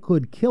that they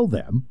could kill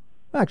them.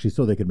 Actually,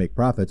 so they could make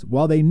profits,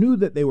 while they knew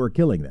that they were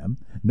killing them,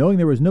 knowing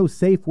there was no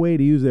safe way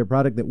to use their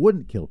product that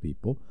wouldn't kill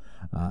people,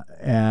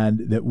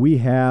 and that you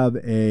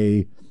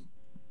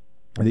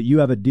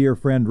have a dear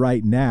friend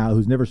right now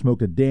who's never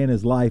smoked a day in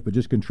his life but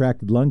just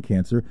contracted lung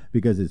cancer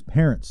because his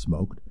parents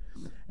smoked,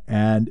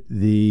 and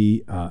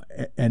the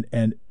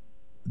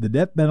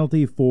death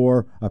penalty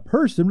for a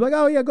person, like,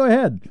 oh yeah, go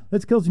ahead,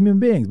 let's kill some human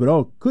beings,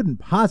 but couldn't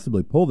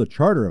possibly pull the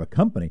charter of a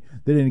company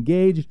that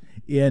engaged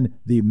in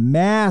the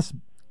mass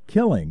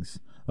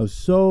killings of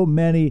so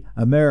many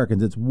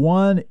Americans. It's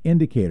one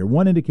indicator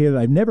that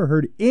I've never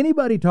heard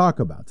anybody talk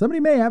about. Somebody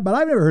may have, but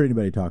I've never heard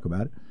anybody talk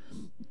about it,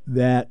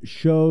 that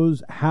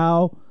shows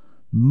how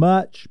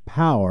much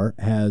power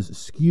has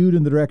skewed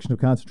in the direction of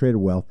concentrated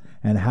wealth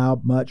and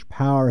how much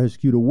power has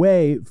skewed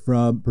away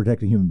from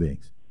protecting human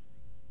beings.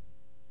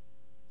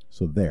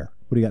 So there.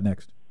 What do you got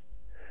next?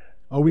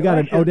 Dad, we got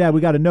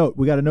a note.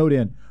 We got a note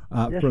in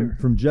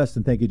from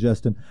Justin. Thank you,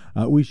 Justin.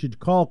 We should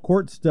call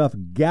court stuff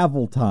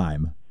gavel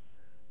time.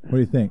 What do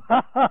you think?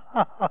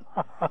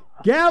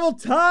 Gavel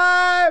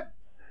time!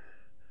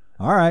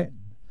 All right.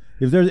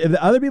 If the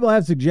other people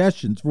have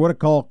suggestions for what to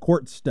call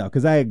court stuff,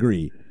 because I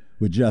agree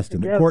with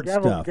Justin, the court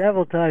stuff.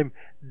 Gavel time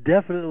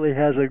definitely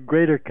has a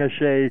greater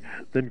cachet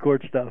than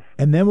court stuff.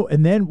 And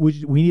then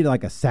we need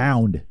like a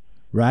sound,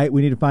 right?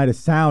 We need to find a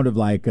sound of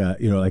like a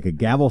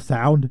gavel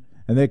sound,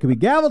 and then it could be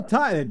gavel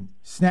time. And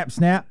snap,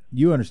 snap.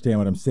 You understand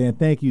what I'm saying?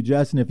 Thank you,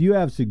 Justin. If you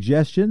have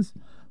suggestions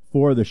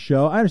for the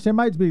show, I understand. It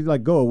might be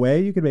like go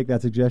away. You can make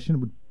that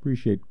suggestion. Would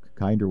appreciate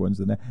kinder ones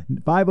than that.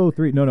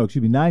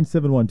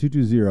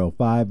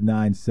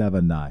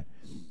 971-220-5979.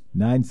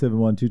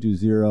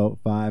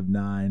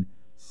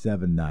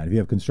 971-220-5979. If you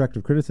have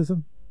constructive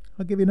criticism,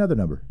 I'll give you another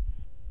number.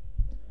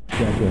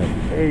 Yeah, go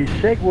ahead. A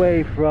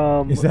segue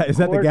from is that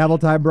the gavel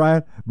time,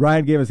 Brian?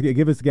 Brian, give us the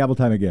gavel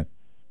time again.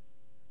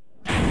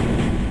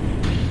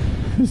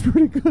 It's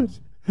pretty good.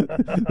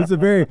 It's a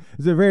very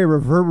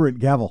reverberant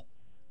gavel.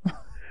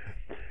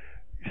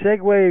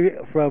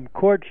 Segue from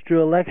courts to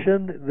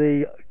election.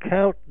 The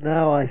count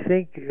now, I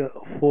think,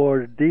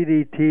 for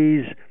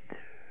DDT's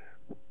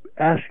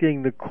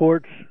asking the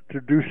courts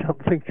to do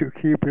something to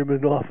keep him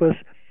in office,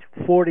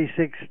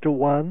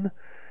 46-1.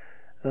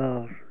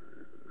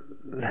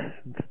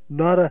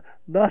 Not a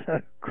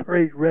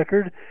great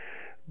record,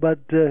 but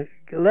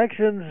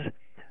elections.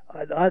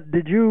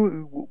 Did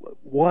you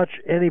watch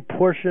any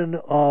portion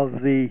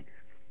of the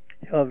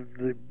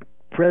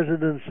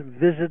president's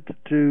visit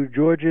to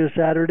Georgia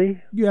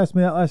Saturday? You asked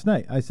me that last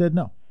night. I said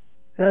no.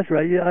 That's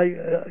right.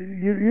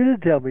 You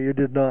did tell me you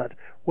ded not.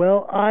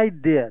 Well, I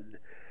did,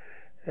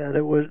 and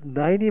it was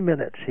 90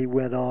 minutes he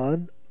went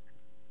on,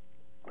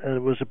 and he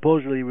was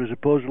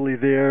supposedly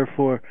there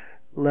for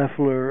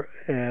Loeffler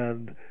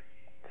and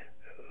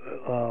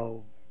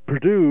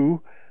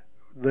Perdue.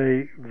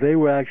 They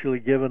were actually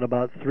given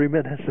about 3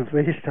 minutes of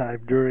face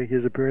time during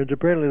his appearance.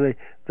 Apparently,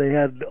 they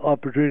had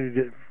opportunity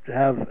to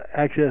have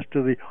access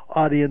to the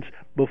audience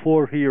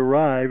before he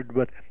arrived,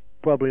 but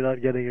probably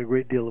not getting a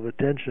great deal of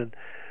attention.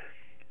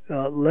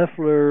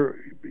 Loeffler,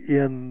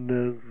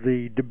 in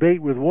the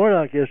debate with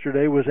Warnock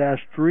yesterday, was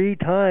asked 3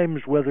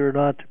 times whether or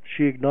not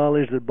she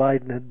acknowledged that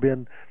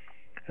Biden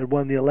had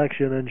won the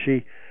election, and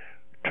she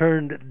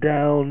turned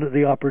down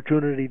the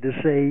opportunity to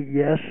say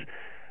yes,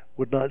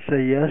 would not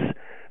say yes.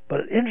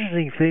 But an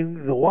interesting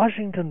thing, the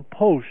Washington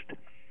Post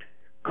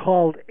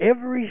called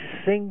every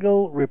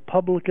single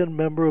Republican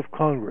member of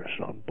Congress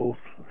on both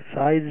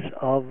sides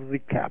of the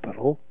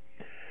Capitol,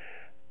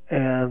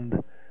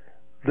 and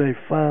they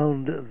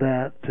found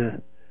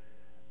that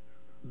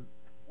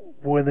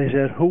when they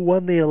said who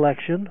won the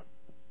election,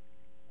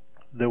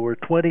 there were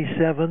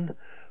 27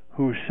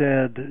 who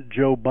said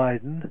Joe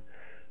Biden,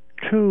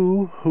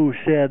 2 who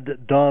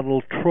said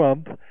Donald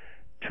Trump,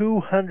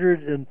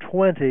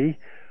 220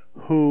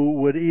 who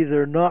would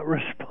either not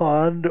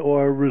respond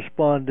or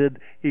responded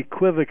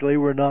equivocally,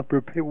 were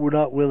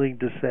not willing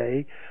to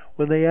say.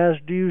 When they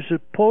asked, do you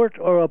support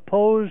or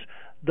oppose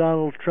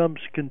Donald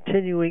Trump's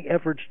continuing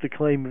efforts to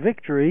claim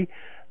victory,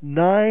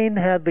 9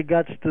 had the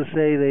guts to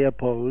say they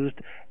opposed,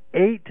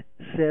 8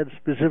 said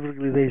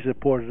specifically they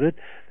supported it,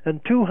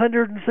 and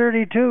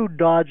 232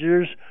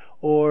 dodgers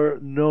or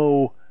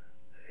no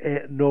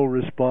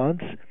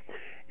response.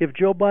 If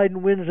Joe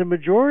Biden wins a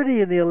majority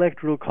in the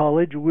Electoral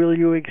College, will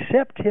you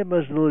accept him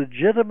as the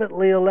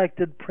legitimately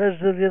elected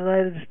President of the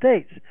United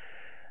States?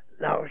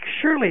 Now,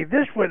 surely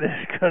this one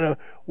is going to,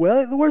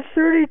 well, there were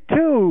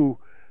 32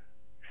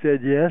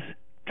 said yes,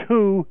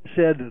 2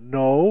 said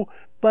no,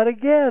 but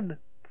again,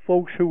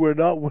 folks who were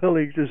not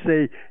willing to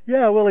say,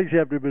 yeah, we'll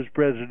accept him as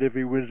president if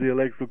he wins the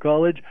Electoral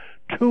College,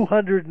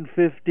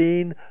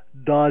 215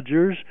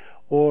 dodgers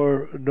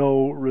or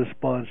no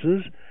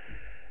responses.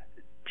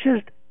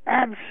 Just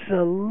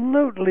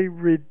absolutely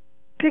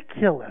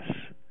ridiculous.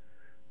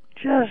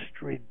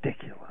 Just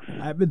ridiculous.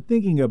 I've been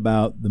thinking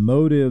about the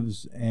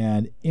motives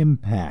and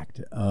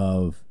impact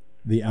of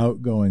the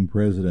outgoing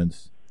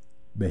president's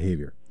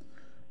behavior.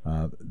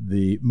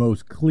 The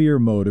most clear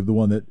motive, the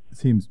one that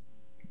seems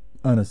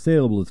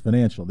unassailable, is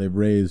financial. They've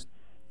raised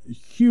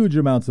huge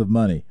amounts of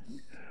money.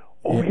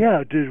 Oh,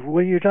 yeah.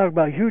 When you talk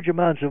about huge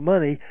amounts of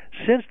money,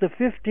 since the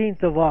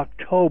 15th of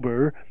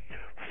October,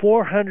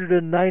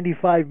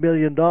 $495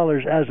 million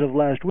as of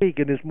last week,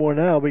 and it's more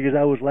now because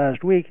that was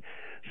last week,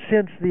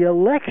 since the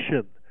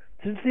election,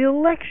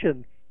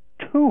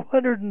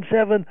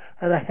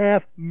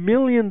 $207.5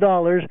 million,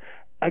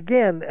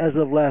 again, as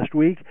of last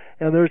week,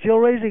 and they're still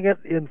raising it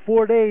in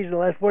 4 days. In the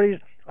last 4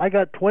 days, I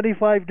got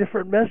 25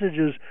 different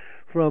messages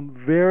from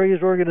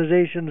various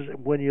organizations,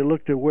 when you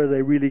looked at where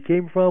they really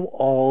came from,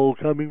 all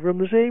coming from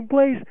the same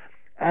place,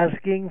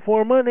 asking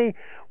for money.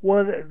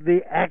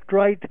 The Act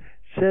Right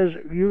says,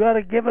 you got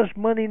to give us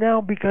money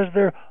now because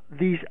there are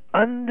these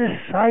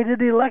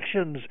undecided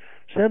elections.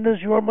 Send us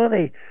your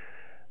money.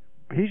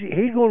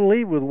 He's going to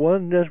leave with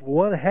one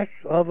heck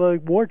of a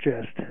war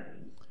chest.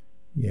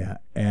 Yeah,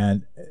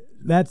 and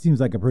that seems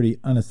like a pretty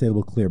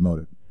unassailable, clear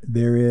motive.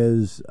 There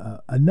is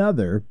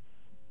another,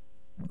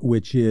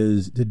 which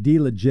is to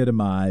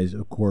delegitimize,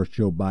 of course,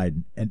 Joe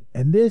Biden. And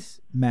this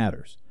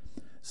matters.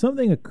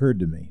 Something occurred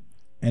to me,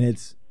 and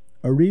it's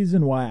a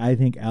reason why I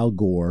think Al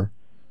Gore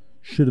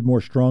should have more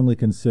strongly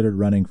considered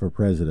running for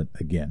president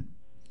again.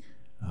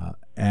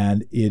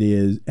 And it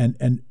is,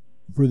 and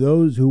for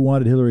those who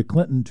wanted Hillary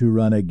Clinton to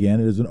run again,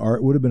 it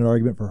would have been an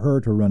argument for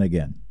her to run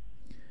again.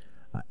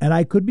 And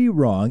I could be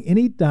wrong.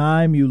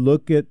 Anytime you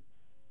look at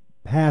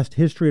past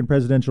history in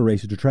presidential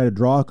races to try to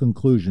draw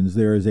conclusions,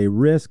 there is a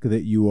risk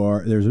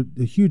that there's a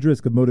huge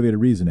risk of motivated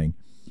reasoning,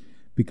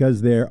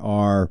 because there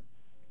are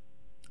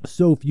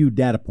so few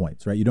data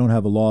points, right? You don't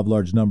have a law of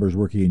large numbers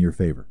working in your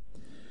favor.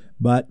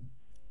 But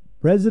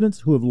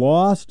presidents who have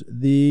lost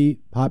the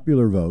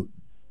popular vote,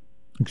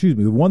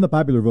 who won the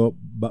popular vote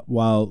but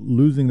while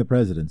losing the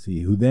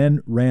presidency, who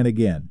then ran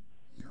again,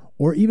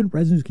 or even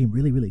presidents who came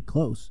really, really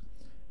close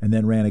and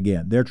then ran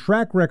again, their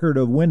track record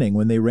of winning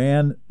when they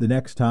ran the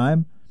next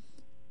time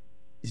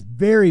is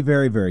very,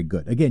 very, very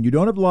good. Again, you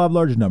don't have the law of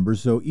large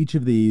numbers, so each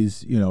of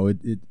these,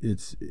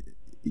 it's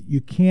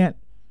you can't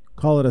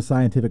call it a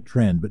scientific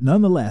trend, but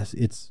nonetheless,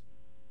 it's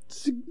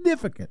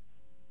significant,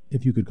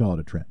 if you could call it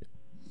a trend.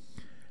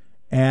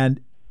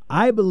 And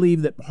I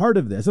believe that part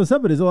of this, so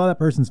some of it is, that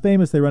person's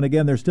famous, they run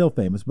again, they're still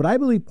famous, but I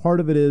believe part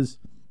of it is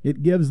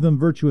it gives them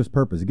virtuous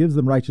purpose, it gives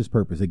them righteous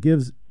purpose, it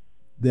gives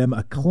them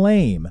a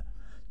claim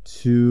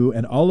to,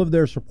 and all of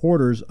their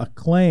supporters, a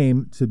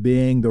claim to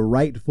being the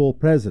rightful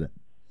president.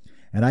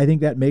 And I think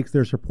that makes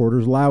their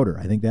supporters louder.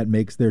 I think that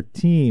makes their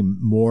team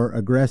more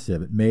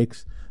aggressive. It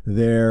makes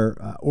their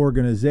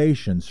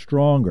organization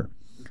stronger.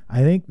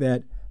 I think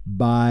that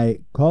by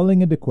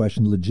calling into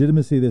question the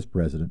legitimacy of this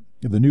president,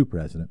 of the new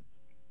president,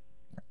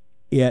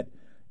 it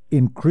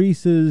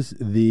increases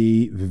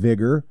the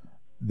vigor,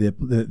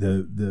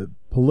 the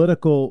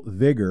political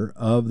vigor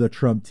of the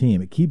Trump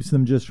team. It keeps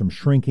them just from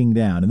shrinking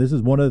down. And this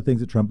is one of the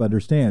things that Trump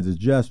understands is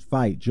just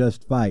fight,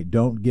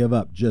 don't give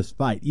up, just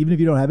fight. Even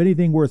if you don't have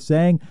anything worth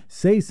saying,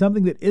 say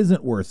something that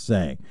isn't worth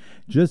saying,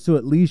 just so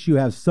at least you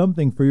have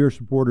something for your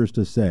supporters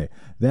to say.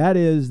 That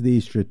is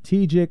the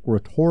strategic,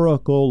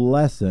 rhetorical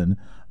lesson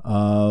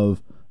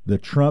of the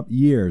Trump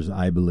years,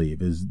 I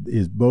believe, is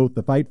both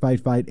the fight,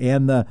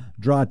 and the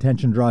draw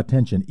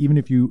attention, even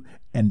if you,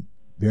 and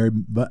very,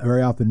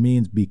 very often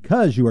means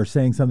because you are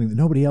saying something that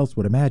nobody else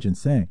would imagine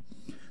saying.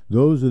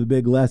 Those are the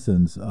big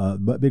lessons,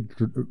 but big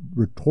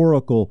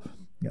rhetorical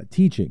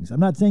teachings. I'm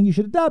not saying you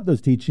should adopt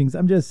those teachings.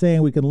 I'm just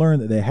saying we can learn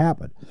that they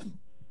happen.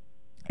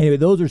 Anyway,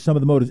 those are some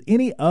of the motives.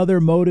 Any other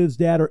motives,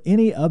 Dad, or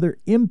any other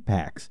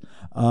impacts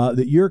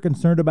that you're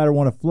concerned about or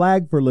want to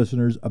flag for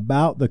listeners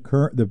about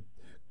the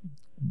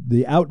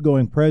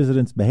outgoing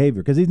president's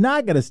behavior? Because he's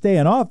not going to stay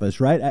in office,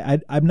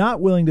 right? I'm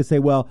not willing to say,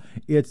 well,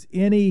 it's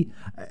any,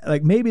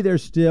 like maybe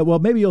there's still, well,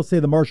 maybe you'll say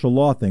the martial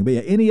law thing, but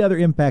yeah, any other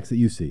impacts that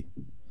you see?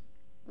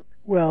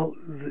 Well,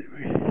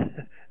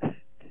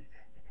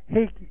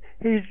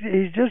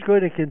 he's just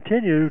going to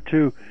continue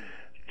to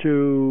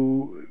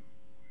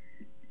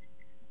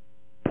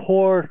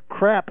pour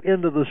crap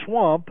into the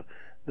swamp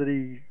that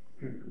he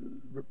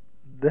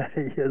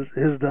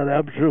has done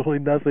absolutely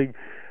nothing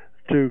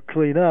to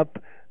clean up.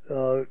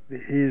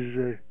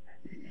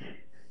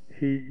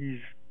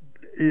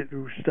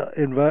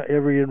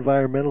 Every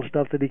environmental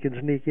stuff that he can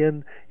sneak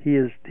in, he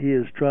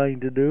is trying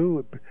to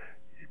do.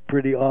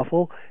 Pretty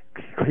awful.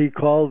 He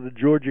called the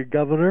Georgia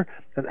governor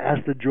and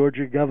asked the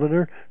Georgia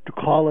governor to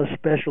call a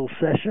special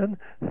session,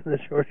 the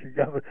Georgia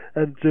governor,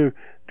 and to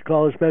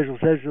call a special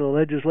session of the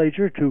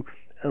legislature to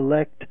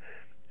elect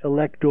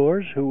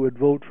electors who would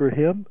vote for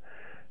him.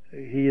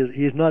 He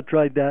has not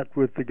tried that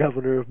with the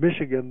governor of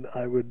Michigan,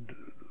 I would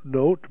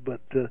note,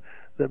 but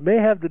that may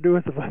have to do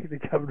with the fact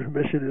that the governor of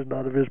Michigan is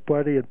not of his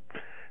party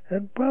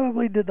and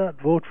probably did not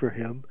vote for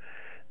him.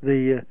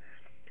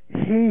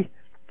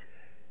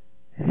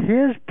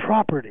 His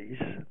properties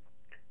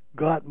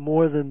got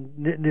nearly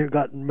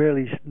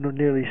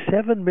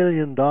 $7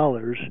 million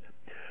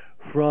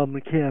from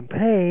the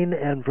campaign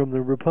and from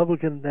the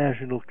Republican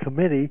National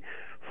Committee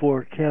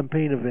for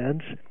campaign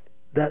events.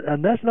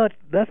 That's not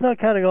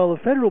counting all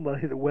the federal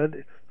money that went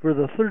for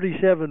the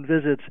 37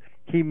 visits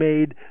he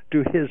made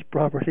to his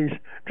properties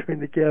during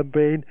the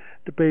campaign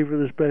to pay for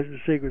the special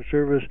Secret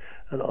Service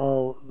and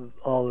all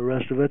the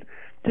rest of it.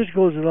 Just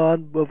goes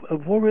on.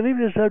 Before we leave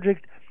this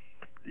subject,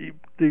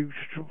 the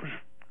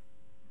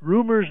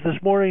rumors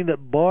this morning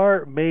that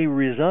Barr might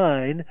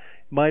resign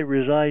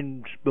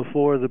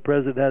before the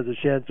president has a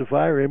chance to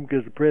fire him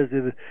because the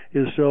president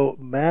is so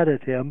mad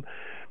at him.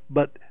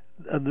 But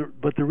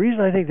the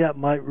reason I think that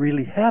might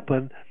really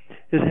happen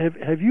is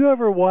have you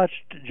ever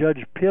watched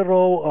Judge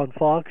Pirro on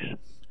Fox?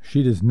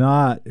 She does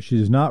not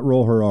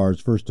roll her R's,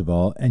 first of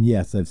all, and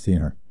yes, I've seen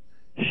her.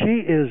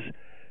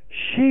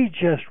 She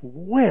just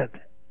went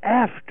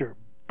after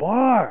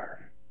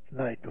Barr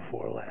night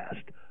before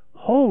last.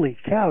 Holy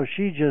cow,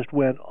 she just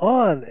went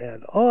on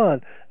and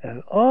on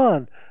and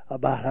on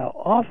about how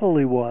awful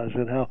he was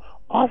and how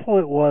awful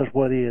it was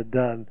what he had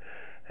done.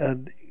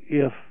 And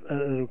of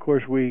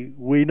course we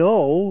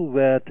know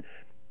that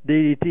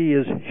DDT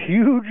is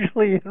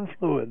hugely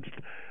influenced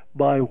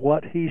by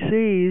what he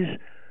sees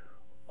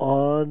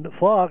on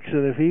Fox,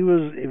 and if he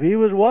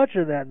was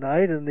watching that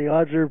night, and the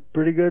odds are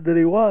pretty good that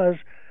he was,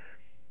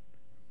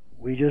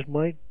 we just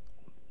might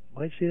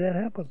see that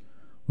happen.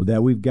 Well,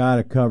 that we've got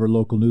to cover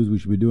local news. We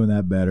should be doing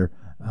that better.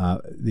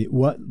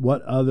 What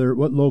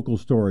local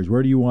stories?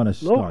 Where do you want to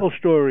start? Local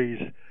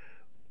stories.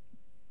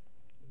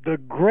 The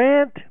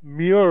Grant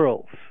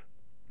murals.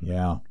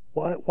 Yeah.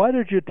 Why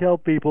don't you tell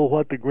people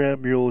what the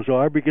Grant murals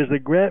are? Because the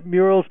Grant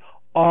murals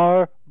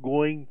are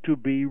going to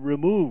be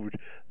removed.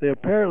 They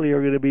apparently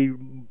are going to be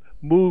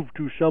moved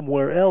to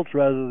somewhere else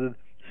rather than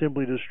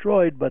simply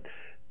destroyed. But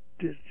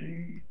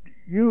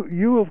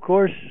you of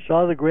course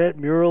saw the Grant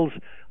murals,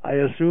 I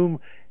assume,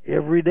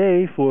 every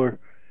day for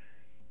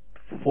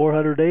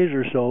 400 days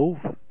or so.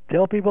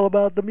 Tell people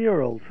about the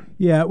murals.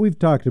 Yeah, we've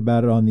talked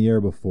about it on the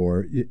air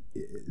before.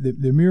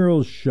 The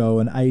murals show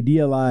an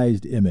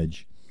idealized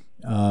image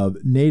of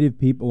Native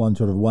people on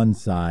sort of one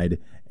side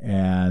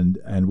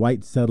and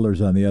white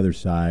settlers on the other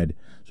side,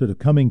 sort of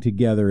coming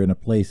together in a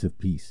place of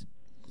peace.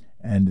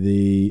 And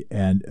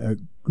a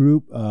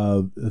group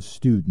of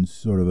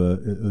students, it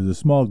was a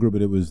small group,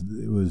 but it was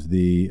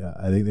the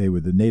I think they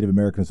were the Native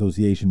American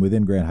Association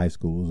within Grant High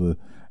School.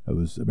 It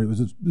was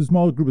a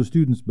small group of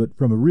students, but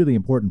from a really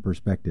important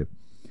perspective.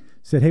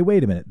 Said, hey,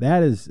 wait a minute,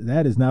 that is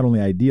not only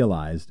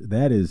idealized,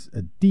 that is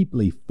a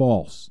deeply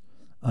false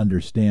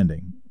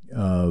understanding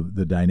of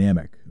the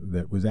dynamic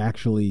that was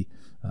actually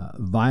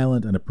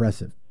violent and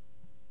oppressive,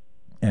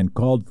 and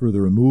called for the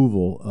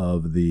removal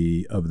of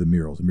the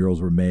murals. The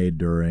murals were made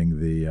during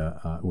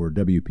were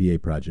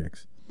WPA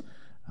projects,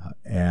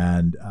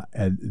 and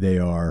they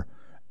are,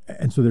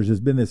 and so there's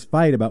just been this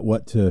fight about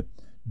what to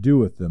do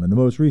with them. And the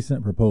most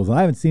recent proposal,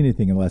 I haven't seen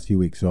anything in the last few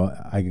weeks, so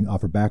I can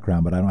offer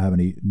background, but I don't have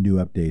any new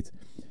updates.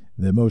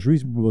 The most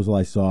recent proposal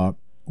I saw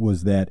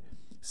was that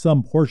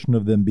some portion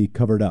of them be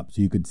covered up,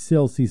 so you could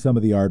still see some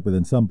of the art, but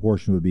then some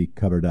portion would be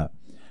covered up.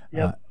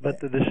 Yeah, but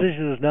the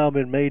decision has now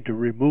been made to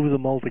remove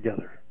them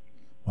altogether.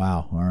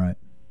 Wow! All right.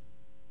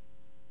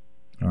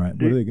 What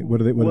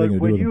are they going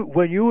to do?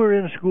 When you were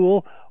in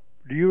school,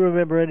 do you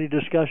remember any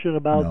discussion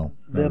about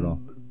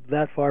them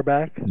that far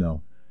back?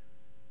 No,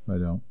 I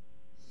don't.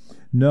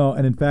 No,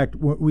 and in fact,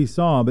 we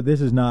saw them, but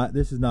this is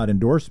not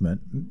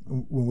endorsement.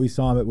 When we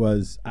saw them, it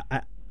was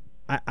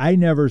I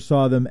never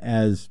saw them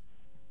as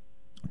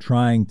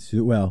trying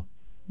to, well,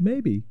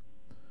 maybe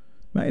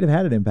might have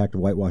had an impact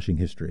of whitewashing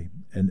history.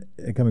 And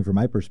coming from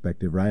my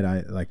perspective, right,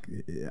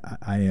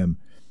 I am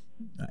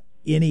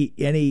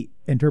any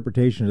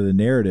interpretation of the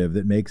narrative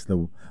that makes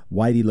the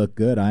whitey look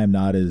good. I am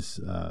not as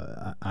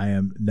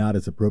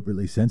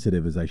appropriately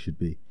sensitive as I should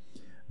be.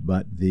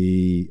 But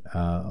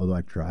although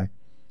I try,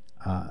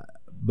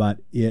 but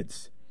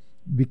it's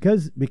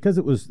because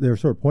it was, they're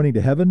sort of pointing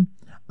to heaven.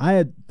 I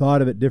had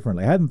thought of it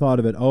differently. I hadn't thought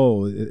of it.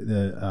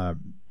 The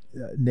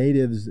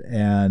natives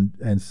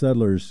and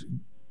settlers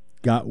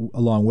got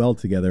along well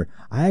together.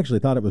 I actually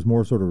thought it was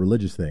more sort of a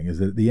religious thing, is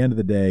that at the end of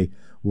the day,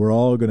 we're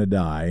all going to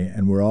die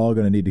and we're all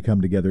going to need to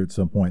come together at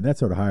some point. That's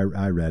sort of how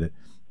I read it.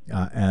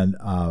 And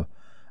I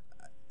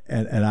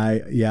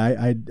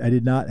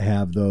did not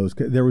have those.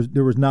 There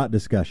was not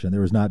discussion.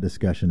 There was not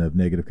discussion of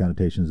negative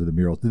connotations of the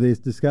murals. Did they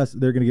discuss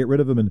they're going to get rid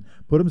of them and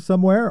put them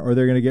somewhere, or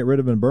they're going to get rid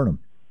of them and burn them?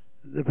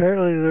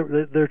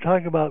 Apparently, they're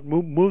talking about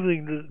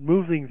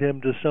moving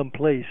them to some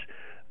place.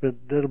 But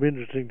that'll be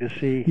interesting to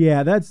see. Yeah,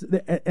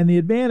 and the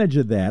advantage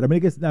of that. I mean, I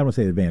guess I don't want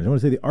to say the advantage. I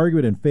want to say the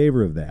argument in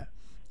favor of that,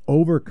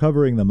 over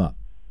covering them up,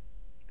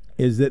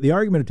 is that the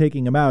argument of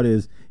taking them out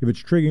is if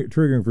it's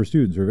triggering for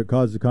students, or if it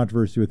causes a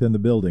controversy within the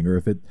building, or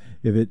if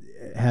it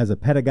has a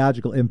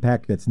pedagogical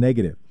impact that's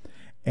negative,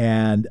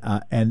 and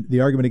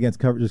the argument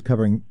against just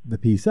covering the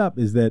piece up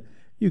is that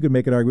you could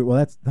make an argument. Well,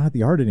 that's not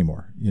the art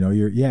anymore.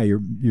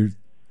 You're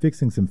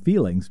fixing some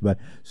feelings, but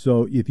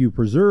so if you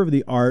preserve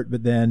the art,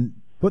 but then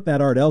put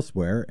that art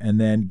elsewhere, and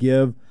then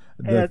give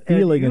the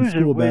feeling in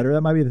school better,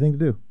 that might be the thing to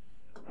do.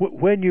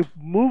 When you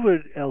move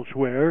it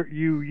elsewhere,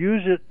 you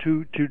use it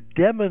to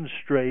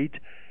demonstrate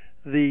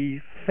the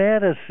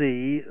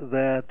fantasy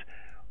that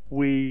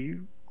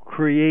we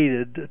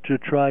created to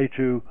try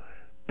to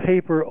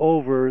paper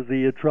over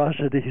the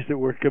atrocities that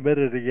were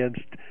committed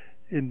against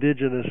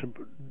indigenous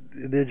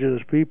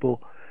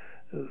people.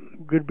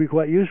 Could be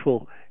quite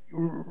useful.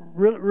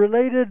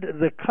 Related,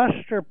 the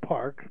Custer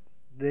Park,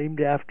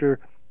 named after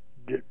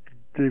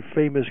the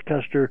famous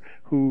Custer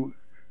who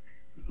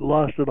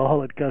lost it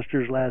all at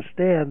Custer's Last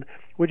Stand,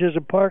 which is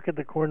a park at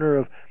the corner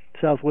of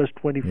Southwest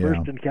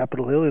 21st and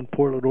Capitol Hill in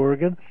Portland,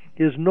 Oregon,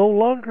 is no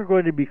longer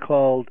going to be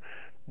called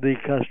the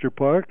Custer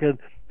Park, and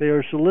they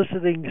are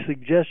soliciting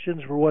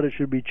suggestions for what it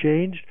should be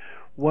changed.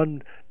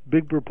 One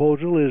big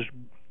proposal is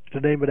to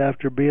name it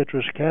after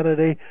Beatrice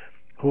Kennedy,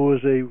 who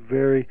was a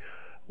very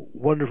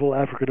wonderful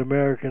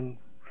African-American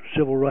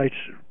civil rights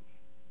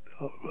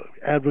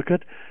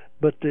advocate.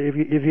 But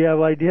if you have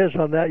ideas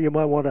on that, you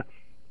might want to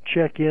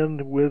check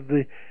in with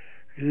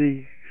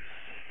the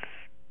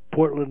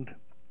Portland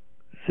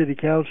City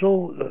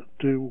Council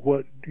to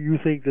what you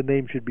think the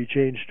name should be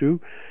changed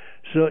to.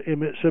 So,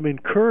 some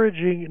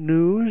encouraging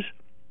news: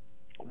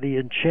 the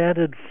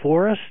Enchanted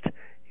Forest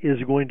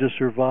is going to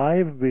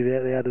survive. They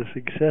had a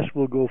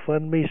successful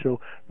GoFundMe, so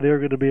they're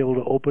going to be able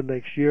to open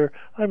next year.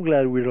 I'm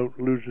glad we don't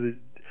lose the.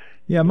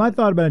 Yeah, my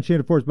thought about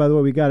Enchanted Forest, by the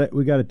way, we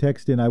got a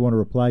text in, I want to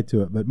reply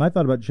to it, but my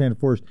thought about Enchanted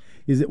Forest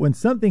is that when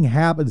something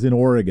happens in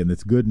Oregon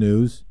that's good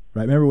news,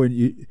 right? Remember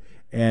when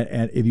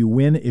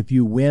if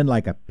you win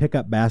like a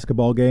pickup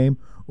basketball game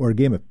or a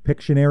game of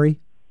Pictionary,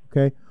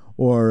 okay?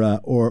 Or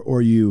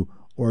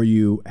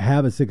you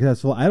have a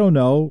successful, I don't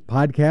know,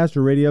 podcast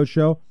or radio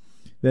show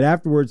that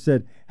afterwards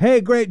said,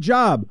 "Hey, great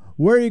job.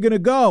 Where are you going to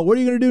go? What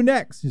are you going to do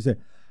next?" You say,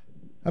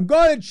 "I'm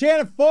going to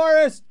Enchanted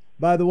Forest."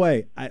 By the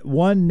way,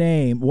 one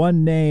name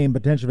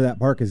potential for that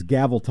park is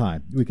Gavel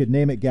Time. We could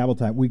name it Gavel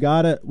Time. We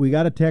got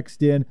a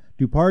text in.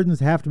 Do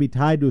pardons have to be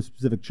tied to a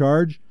specific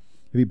charge?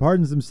 If he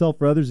pardons himself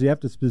for others, you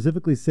have to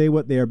specifically say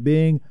what they are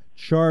being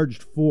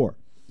charged for.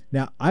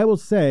 Now, I will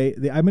say,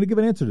 I'm going to give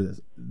an answer to this.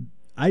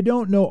 I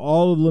don't know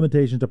all of the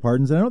limitations to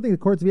pardons, and I don't think the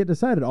courts have yet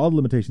decided all the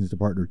limitations to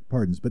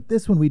pardons. But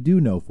this one we do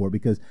know for,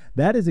 because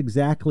that is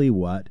exactly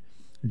what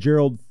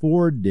Gerald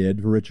Ford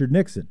did for Richard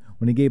Nixon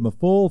when he gave him a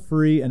full,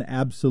 free, and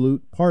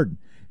absolute pardon.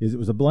 It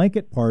was a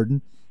blanket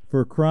pardon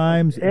for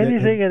crimes,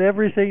 anything and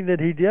everything that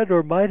he did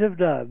or might have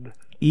done,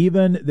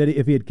 even that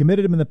if he had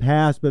committed them in the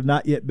past but have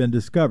not yet been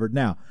discovered.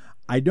 Now,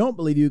 I don't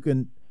believe you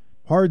can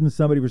pardon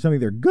somebody for something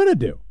they're going to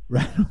do.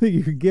 Right? I don't think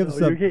you can give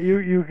some.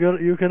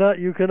 You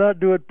cannot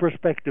do it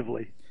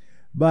prospectively.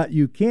 But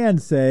you can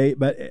say,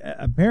 but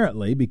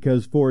apparently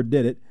because Ford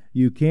did it,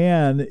 you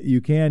can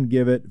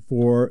give it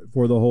for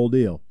the whole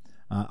deal.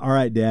 All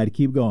right, Dad,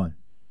 keep going.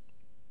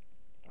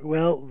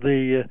 Well,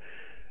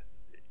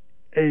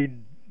 a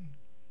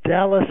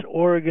Dallas,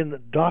 Oregon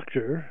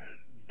doctor,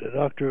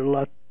 Dr.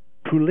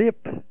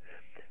 LaTulippe,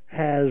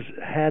 has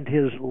had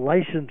his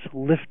license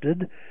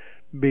lifted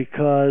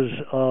because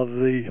of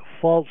the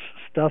false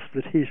stuff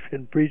that he's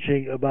been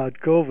preaching about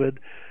COVID.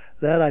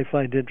 That I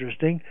find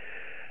interesting,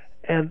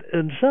 and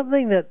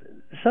something that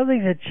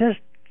just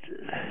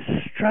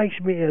strikes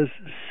me as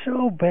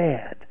so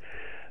bad.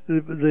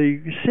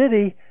 The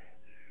city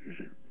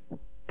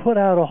put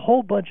out a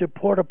whole bunch of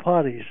porta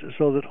potties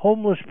so that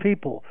homeless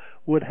people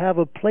would have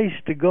a place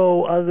to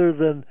go other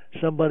than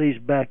somebody's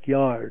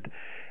backyard,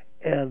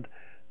 and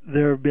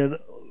there have been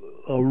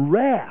a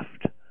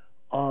raft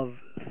of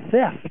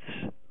thefts,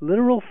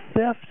 literal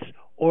thefts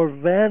or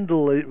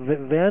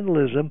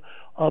vandalism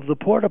of the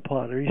porta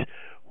potties,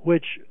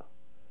 which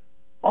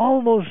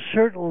almost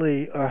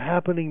certainly are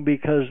happening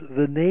because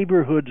the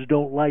neighborhoods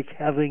don't like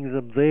having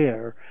them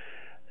there.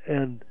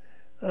 And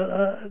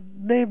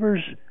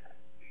neighbors,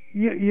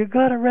 you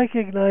got to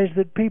recognize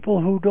that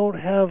people who don't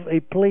have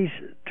a place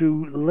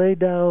to lay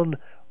down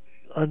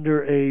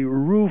under a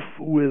roof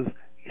with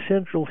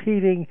central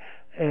heating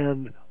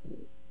and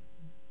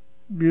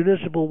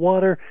municipal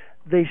water,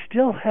 they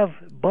still have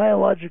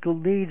biological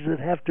needs that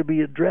have to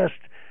be addressed.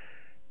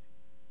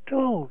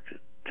 Don't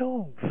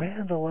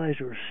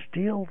vandalize or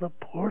steal the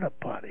porta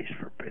potties,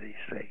 for pity's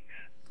sakes.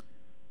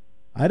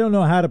 I don't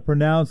know how to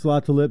pronounce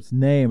Latulip's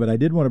name, but I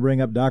did want to bring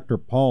up Dr.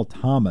 Paul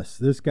Thomas.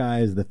 This guy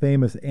is the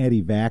famous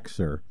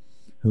anti-vaxxer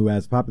who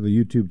has a popular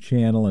YouTube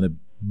channel and a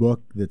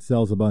book that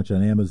sells a bunch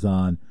on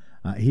Amazon.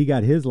 He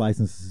got his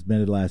license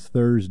suspended last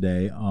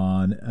Thursday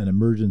on an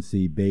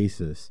emergency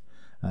basis.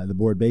 The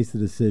board based the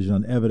decision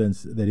on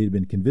evidence that he'd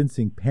been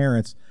convincing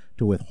parents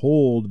to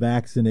withhold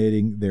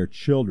vaccinating their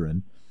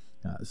children.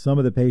 Some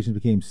of the patients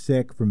became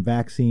sick from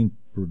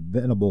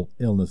vaccine-preventable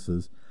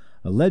illnesses,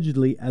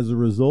 allegedly as a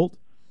result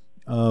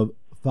of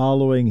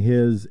following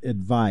his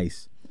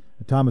advice.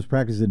 Thomas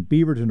practices in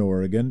Beaverton,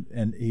 Oregon,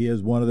 and he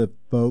is one of the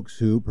folks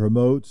who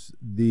promotes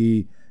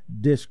the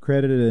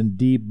discredited and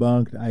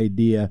debunked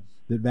idea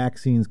that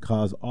vaccines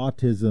cause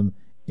autism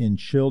in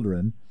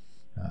children.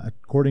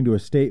 According to a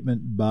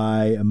statement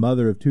by a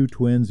mother of two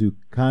twins who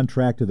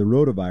contracted the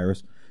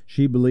rotavirus,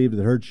 she believed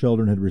that her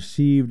children had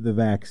received the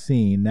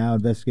vaccine. Now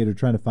investigators are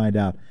trying to find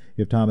out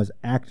if Thomas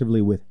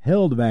actively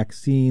withheld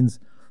vaccines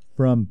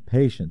from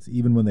patients,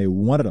 even when they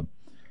wanted them.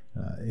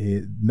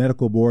 A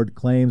medical board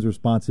claims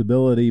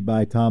responsibility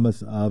by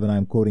Thomas of, and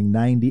I'm quoting,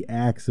 90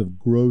 acts of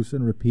gross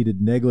and repeated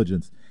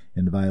negligence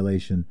in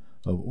violation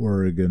of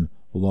Oregon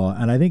law.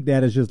 And I think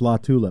that is just La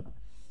Tulip.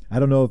 I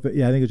don't know if, I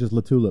think it's just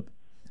La Tulip.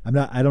 I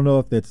don't know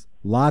if it's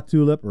La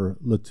Tulip or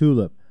La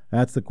Tulip.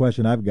 That's the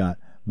question I've got.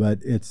 But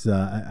it's,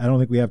 I don't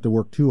think we have to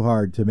work too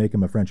hard to make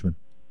him a Frenchman.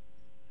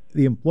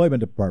 The employment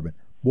department.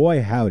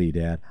 Boy, howdy,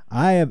 Dad.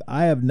 I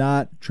have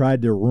not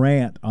tried to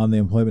rant on the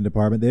employment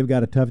department. They've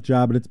got a tough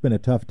job, and it's been a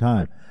tough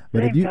time.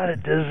 But They've got a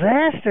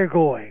disaster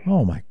going.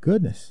 Oh my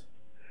goodness!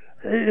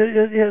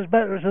 It's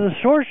the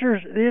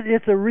sorcerer's.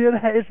 It's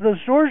the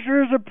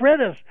sorcerer's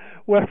apprentice.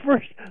 Where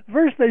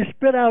first they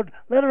spit out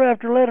letter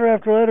after letter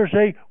after letter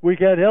saying we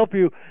can't help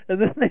you,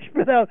 and then they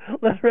spit out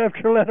letter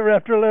after letter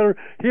after letter.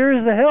 Here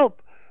is the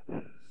help.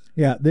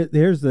 Yeah,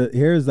 here's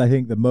I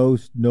think the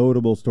most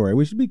notable story.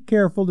 We should be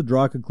careful to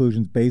draw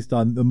conclusions based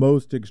on the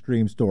most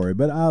extreme story,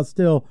 but I'll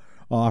still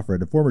offer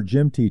it. A former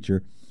gym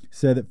teacher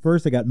said that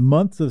first they got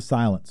months of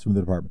silence from the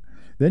department.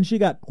 Then she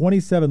got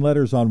 27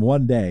 letters on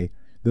one day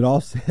that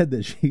all said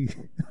that she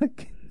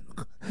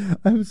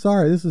I'm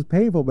sorry, this is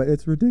painful, but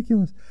it's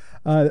ridiculous.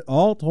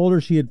 All told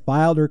her she had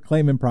filed her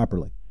claim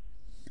improperly.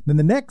 Then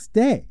the next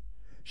day,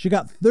 she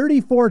got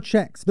 34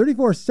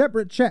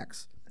 separate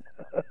checks,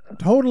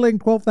 totaling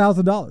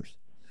 $12,000.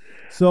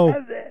 So,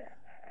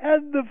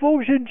 and the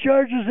folks in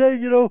charge are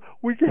saying,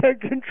 we can't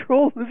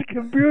control this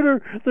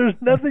computer. There's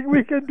nothing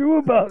we can do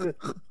about it.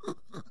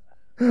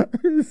 I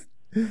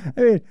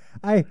mean,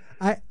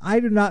 I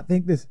do not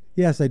think this.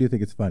 Yes, I do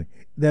think it's funny.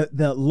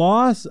 The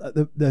loss,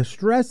 the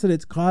stress that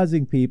it's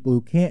causing people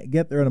who can't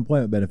get their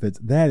unemployment benefits,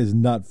 that is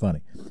not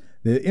funny.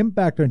 The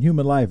impact on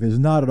human life is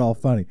not at all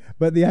funny.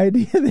 But the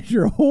idea that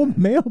your whole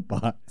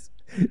mailbox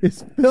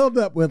is filled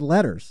up with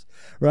letters,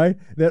 right,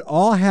 that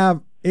all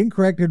have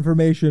incorrect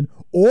information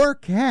or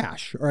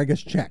cash, or I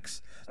guess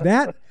checks.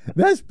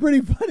 That's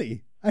pretty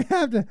funny. I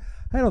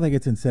don't think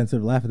it's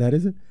insensitive to laugh at that,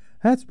 is it?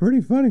 That's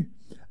pretty funny.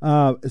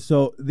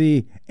 So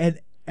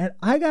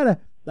I gotta,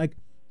 like,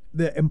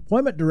 the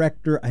employment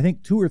director, I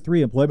think 2 or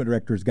 3 employment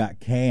directors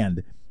got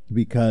canned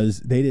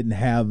because they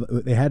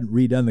hadn't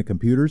redone the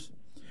computers.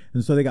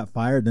 And so they got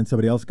fired. Then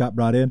somebody else got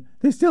brought in.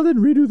 They still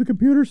didn't redo the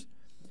computers.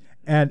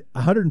 And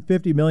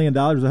 $150 million,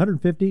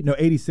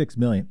 $86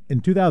 million.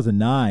 In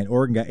 2009,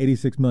 Oregon got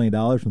 $86 million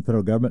from the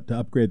federal government to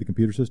upgrade the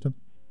computer system.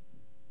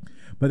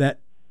 But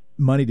that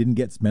money didn't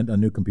get spent on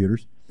new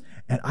computers.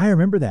 And I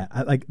remember that.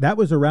 That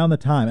was around the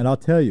time. And I'll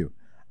tell you,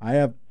 I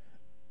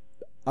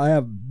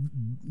have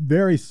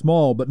very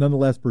small but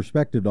nonetheless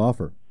perspective to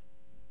offer.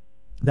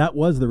 That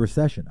was the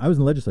recession. I was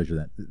in the legislature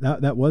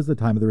then. That was the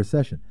time of the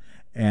recession.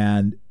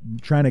 And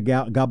trying to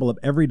gobble up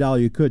every dollar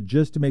you could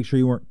just to make sure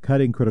you weren't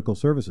cutting critical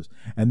services.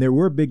 And there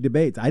were big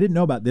debates. I didn't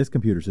know about this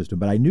computer system,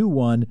 but I knew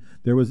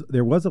there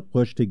was a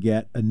push to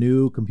get a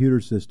new computer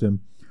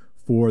system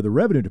for the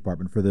revenue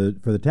department, for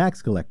the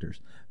tax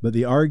collectors. But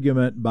the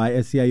argument by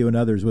SEIU and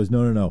others was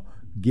no,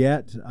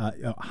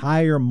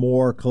 hire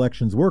more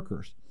collections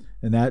workers.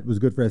 And that was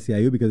good for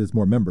SEIU because it's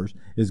more members.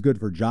 It's good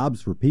for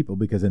jobs for people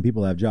because then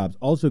people have jobs.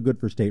 Also good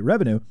for state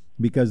revenue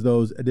because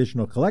those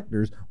additional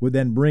collectors would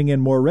then bring in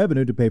more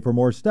revenue to pay for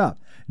more stuff.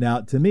 Now,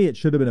 to me, it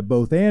should have been a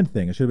both and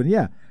thing. It should have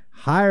been,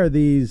 hire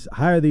these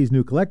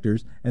new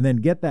collectors and then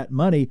get that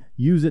money,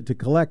 use it to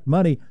collect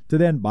money to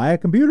then buy a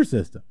computer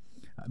system.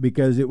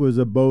 because it was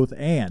a both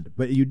and.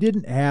 But you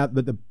didn't have,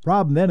 but the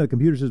problem then of the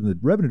computer system, the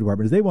revenue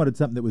department, is they wanted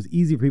something that was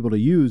easy for people to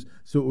use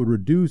so it would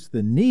reduce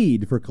the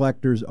need for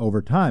collectors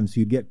over time. So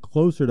you'd get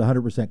closer to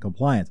 100%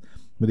 compliance.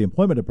 With the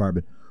employment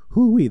department,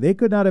 they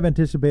could not have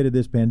anticipated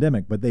this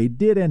pandemic, but they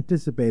did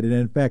anticipate it.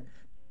 And in fact,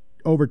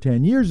 over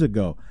 10 years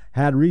ago,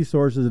 had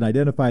resources and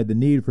identified the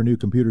need for a new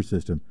computer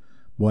system.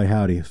 Boy,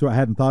 howdy. So I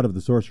hadn't thought of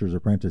the Sorcerer's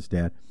Apprentice,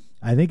 Dad.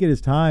 I think it is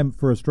time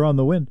for a straw in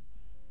the wind.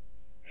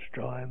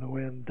 Straw in the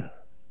wind.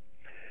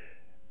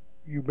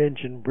 You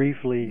mentioned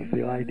briefly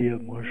the idea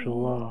of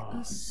martial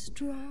law.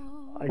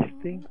 I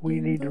think we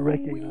need to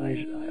recognize,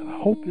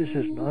 I hope this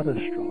is not a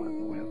straw in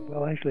the wind.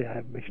 Well, actually, I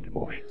have mixed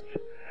emotions.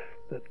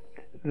 That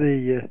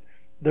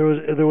there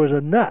was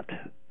a nut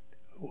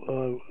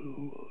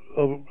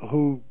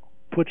who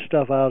put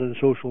stuff out in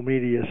social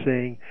media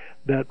saying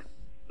that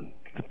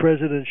the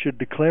president should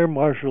declare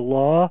martial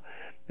law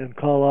and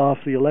call off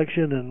the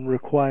election and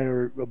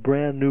require a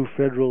brand new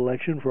federal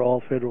election for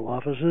all federal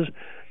offices.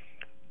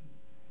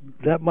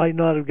 That might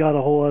not have got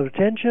a whole lot of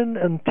attention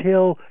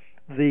until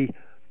the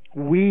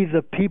We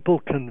the People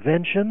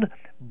convention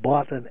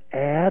bought an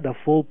ad, a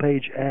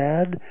full-page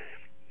ad,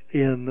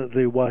 in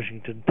the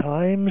Washington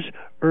Times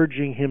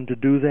urging him to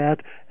do that,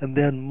 and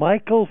then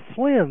Michael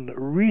Flynn,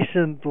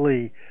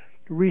 recently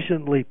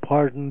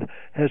pardoned,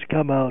 has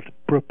come out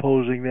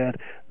proposing that.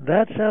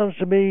 That sounds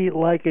to me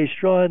like a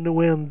straw in the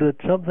wind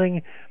that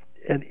something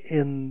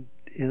an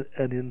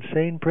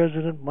insane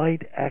president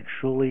might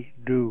actually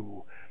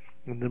do.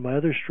 And then my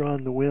other straw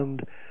in the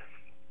wind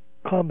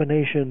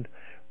combination,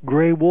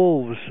 gray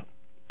wolves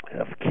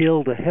have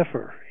killed a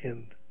heifer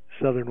in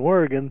southern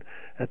Oregon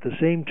at the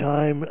same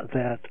time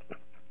that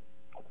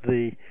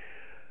the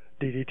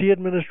DDT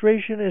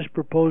administration is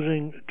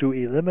proposing to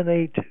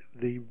eliminate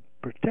the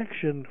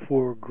protection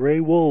for gray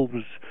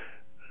wolves,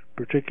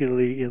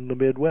 particularly in the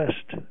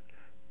Midwest.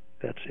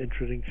 That's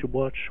interesting to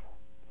watch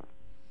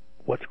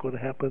what's going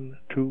to happen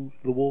to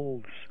the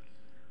wolves.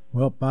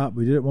 Well, Pop,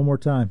 we did it one more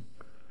time.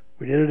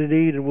 We did it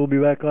indeed, and we'll be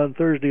back on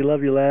Thursday.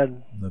 Love you,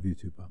 lad. Love you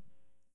too, Pop.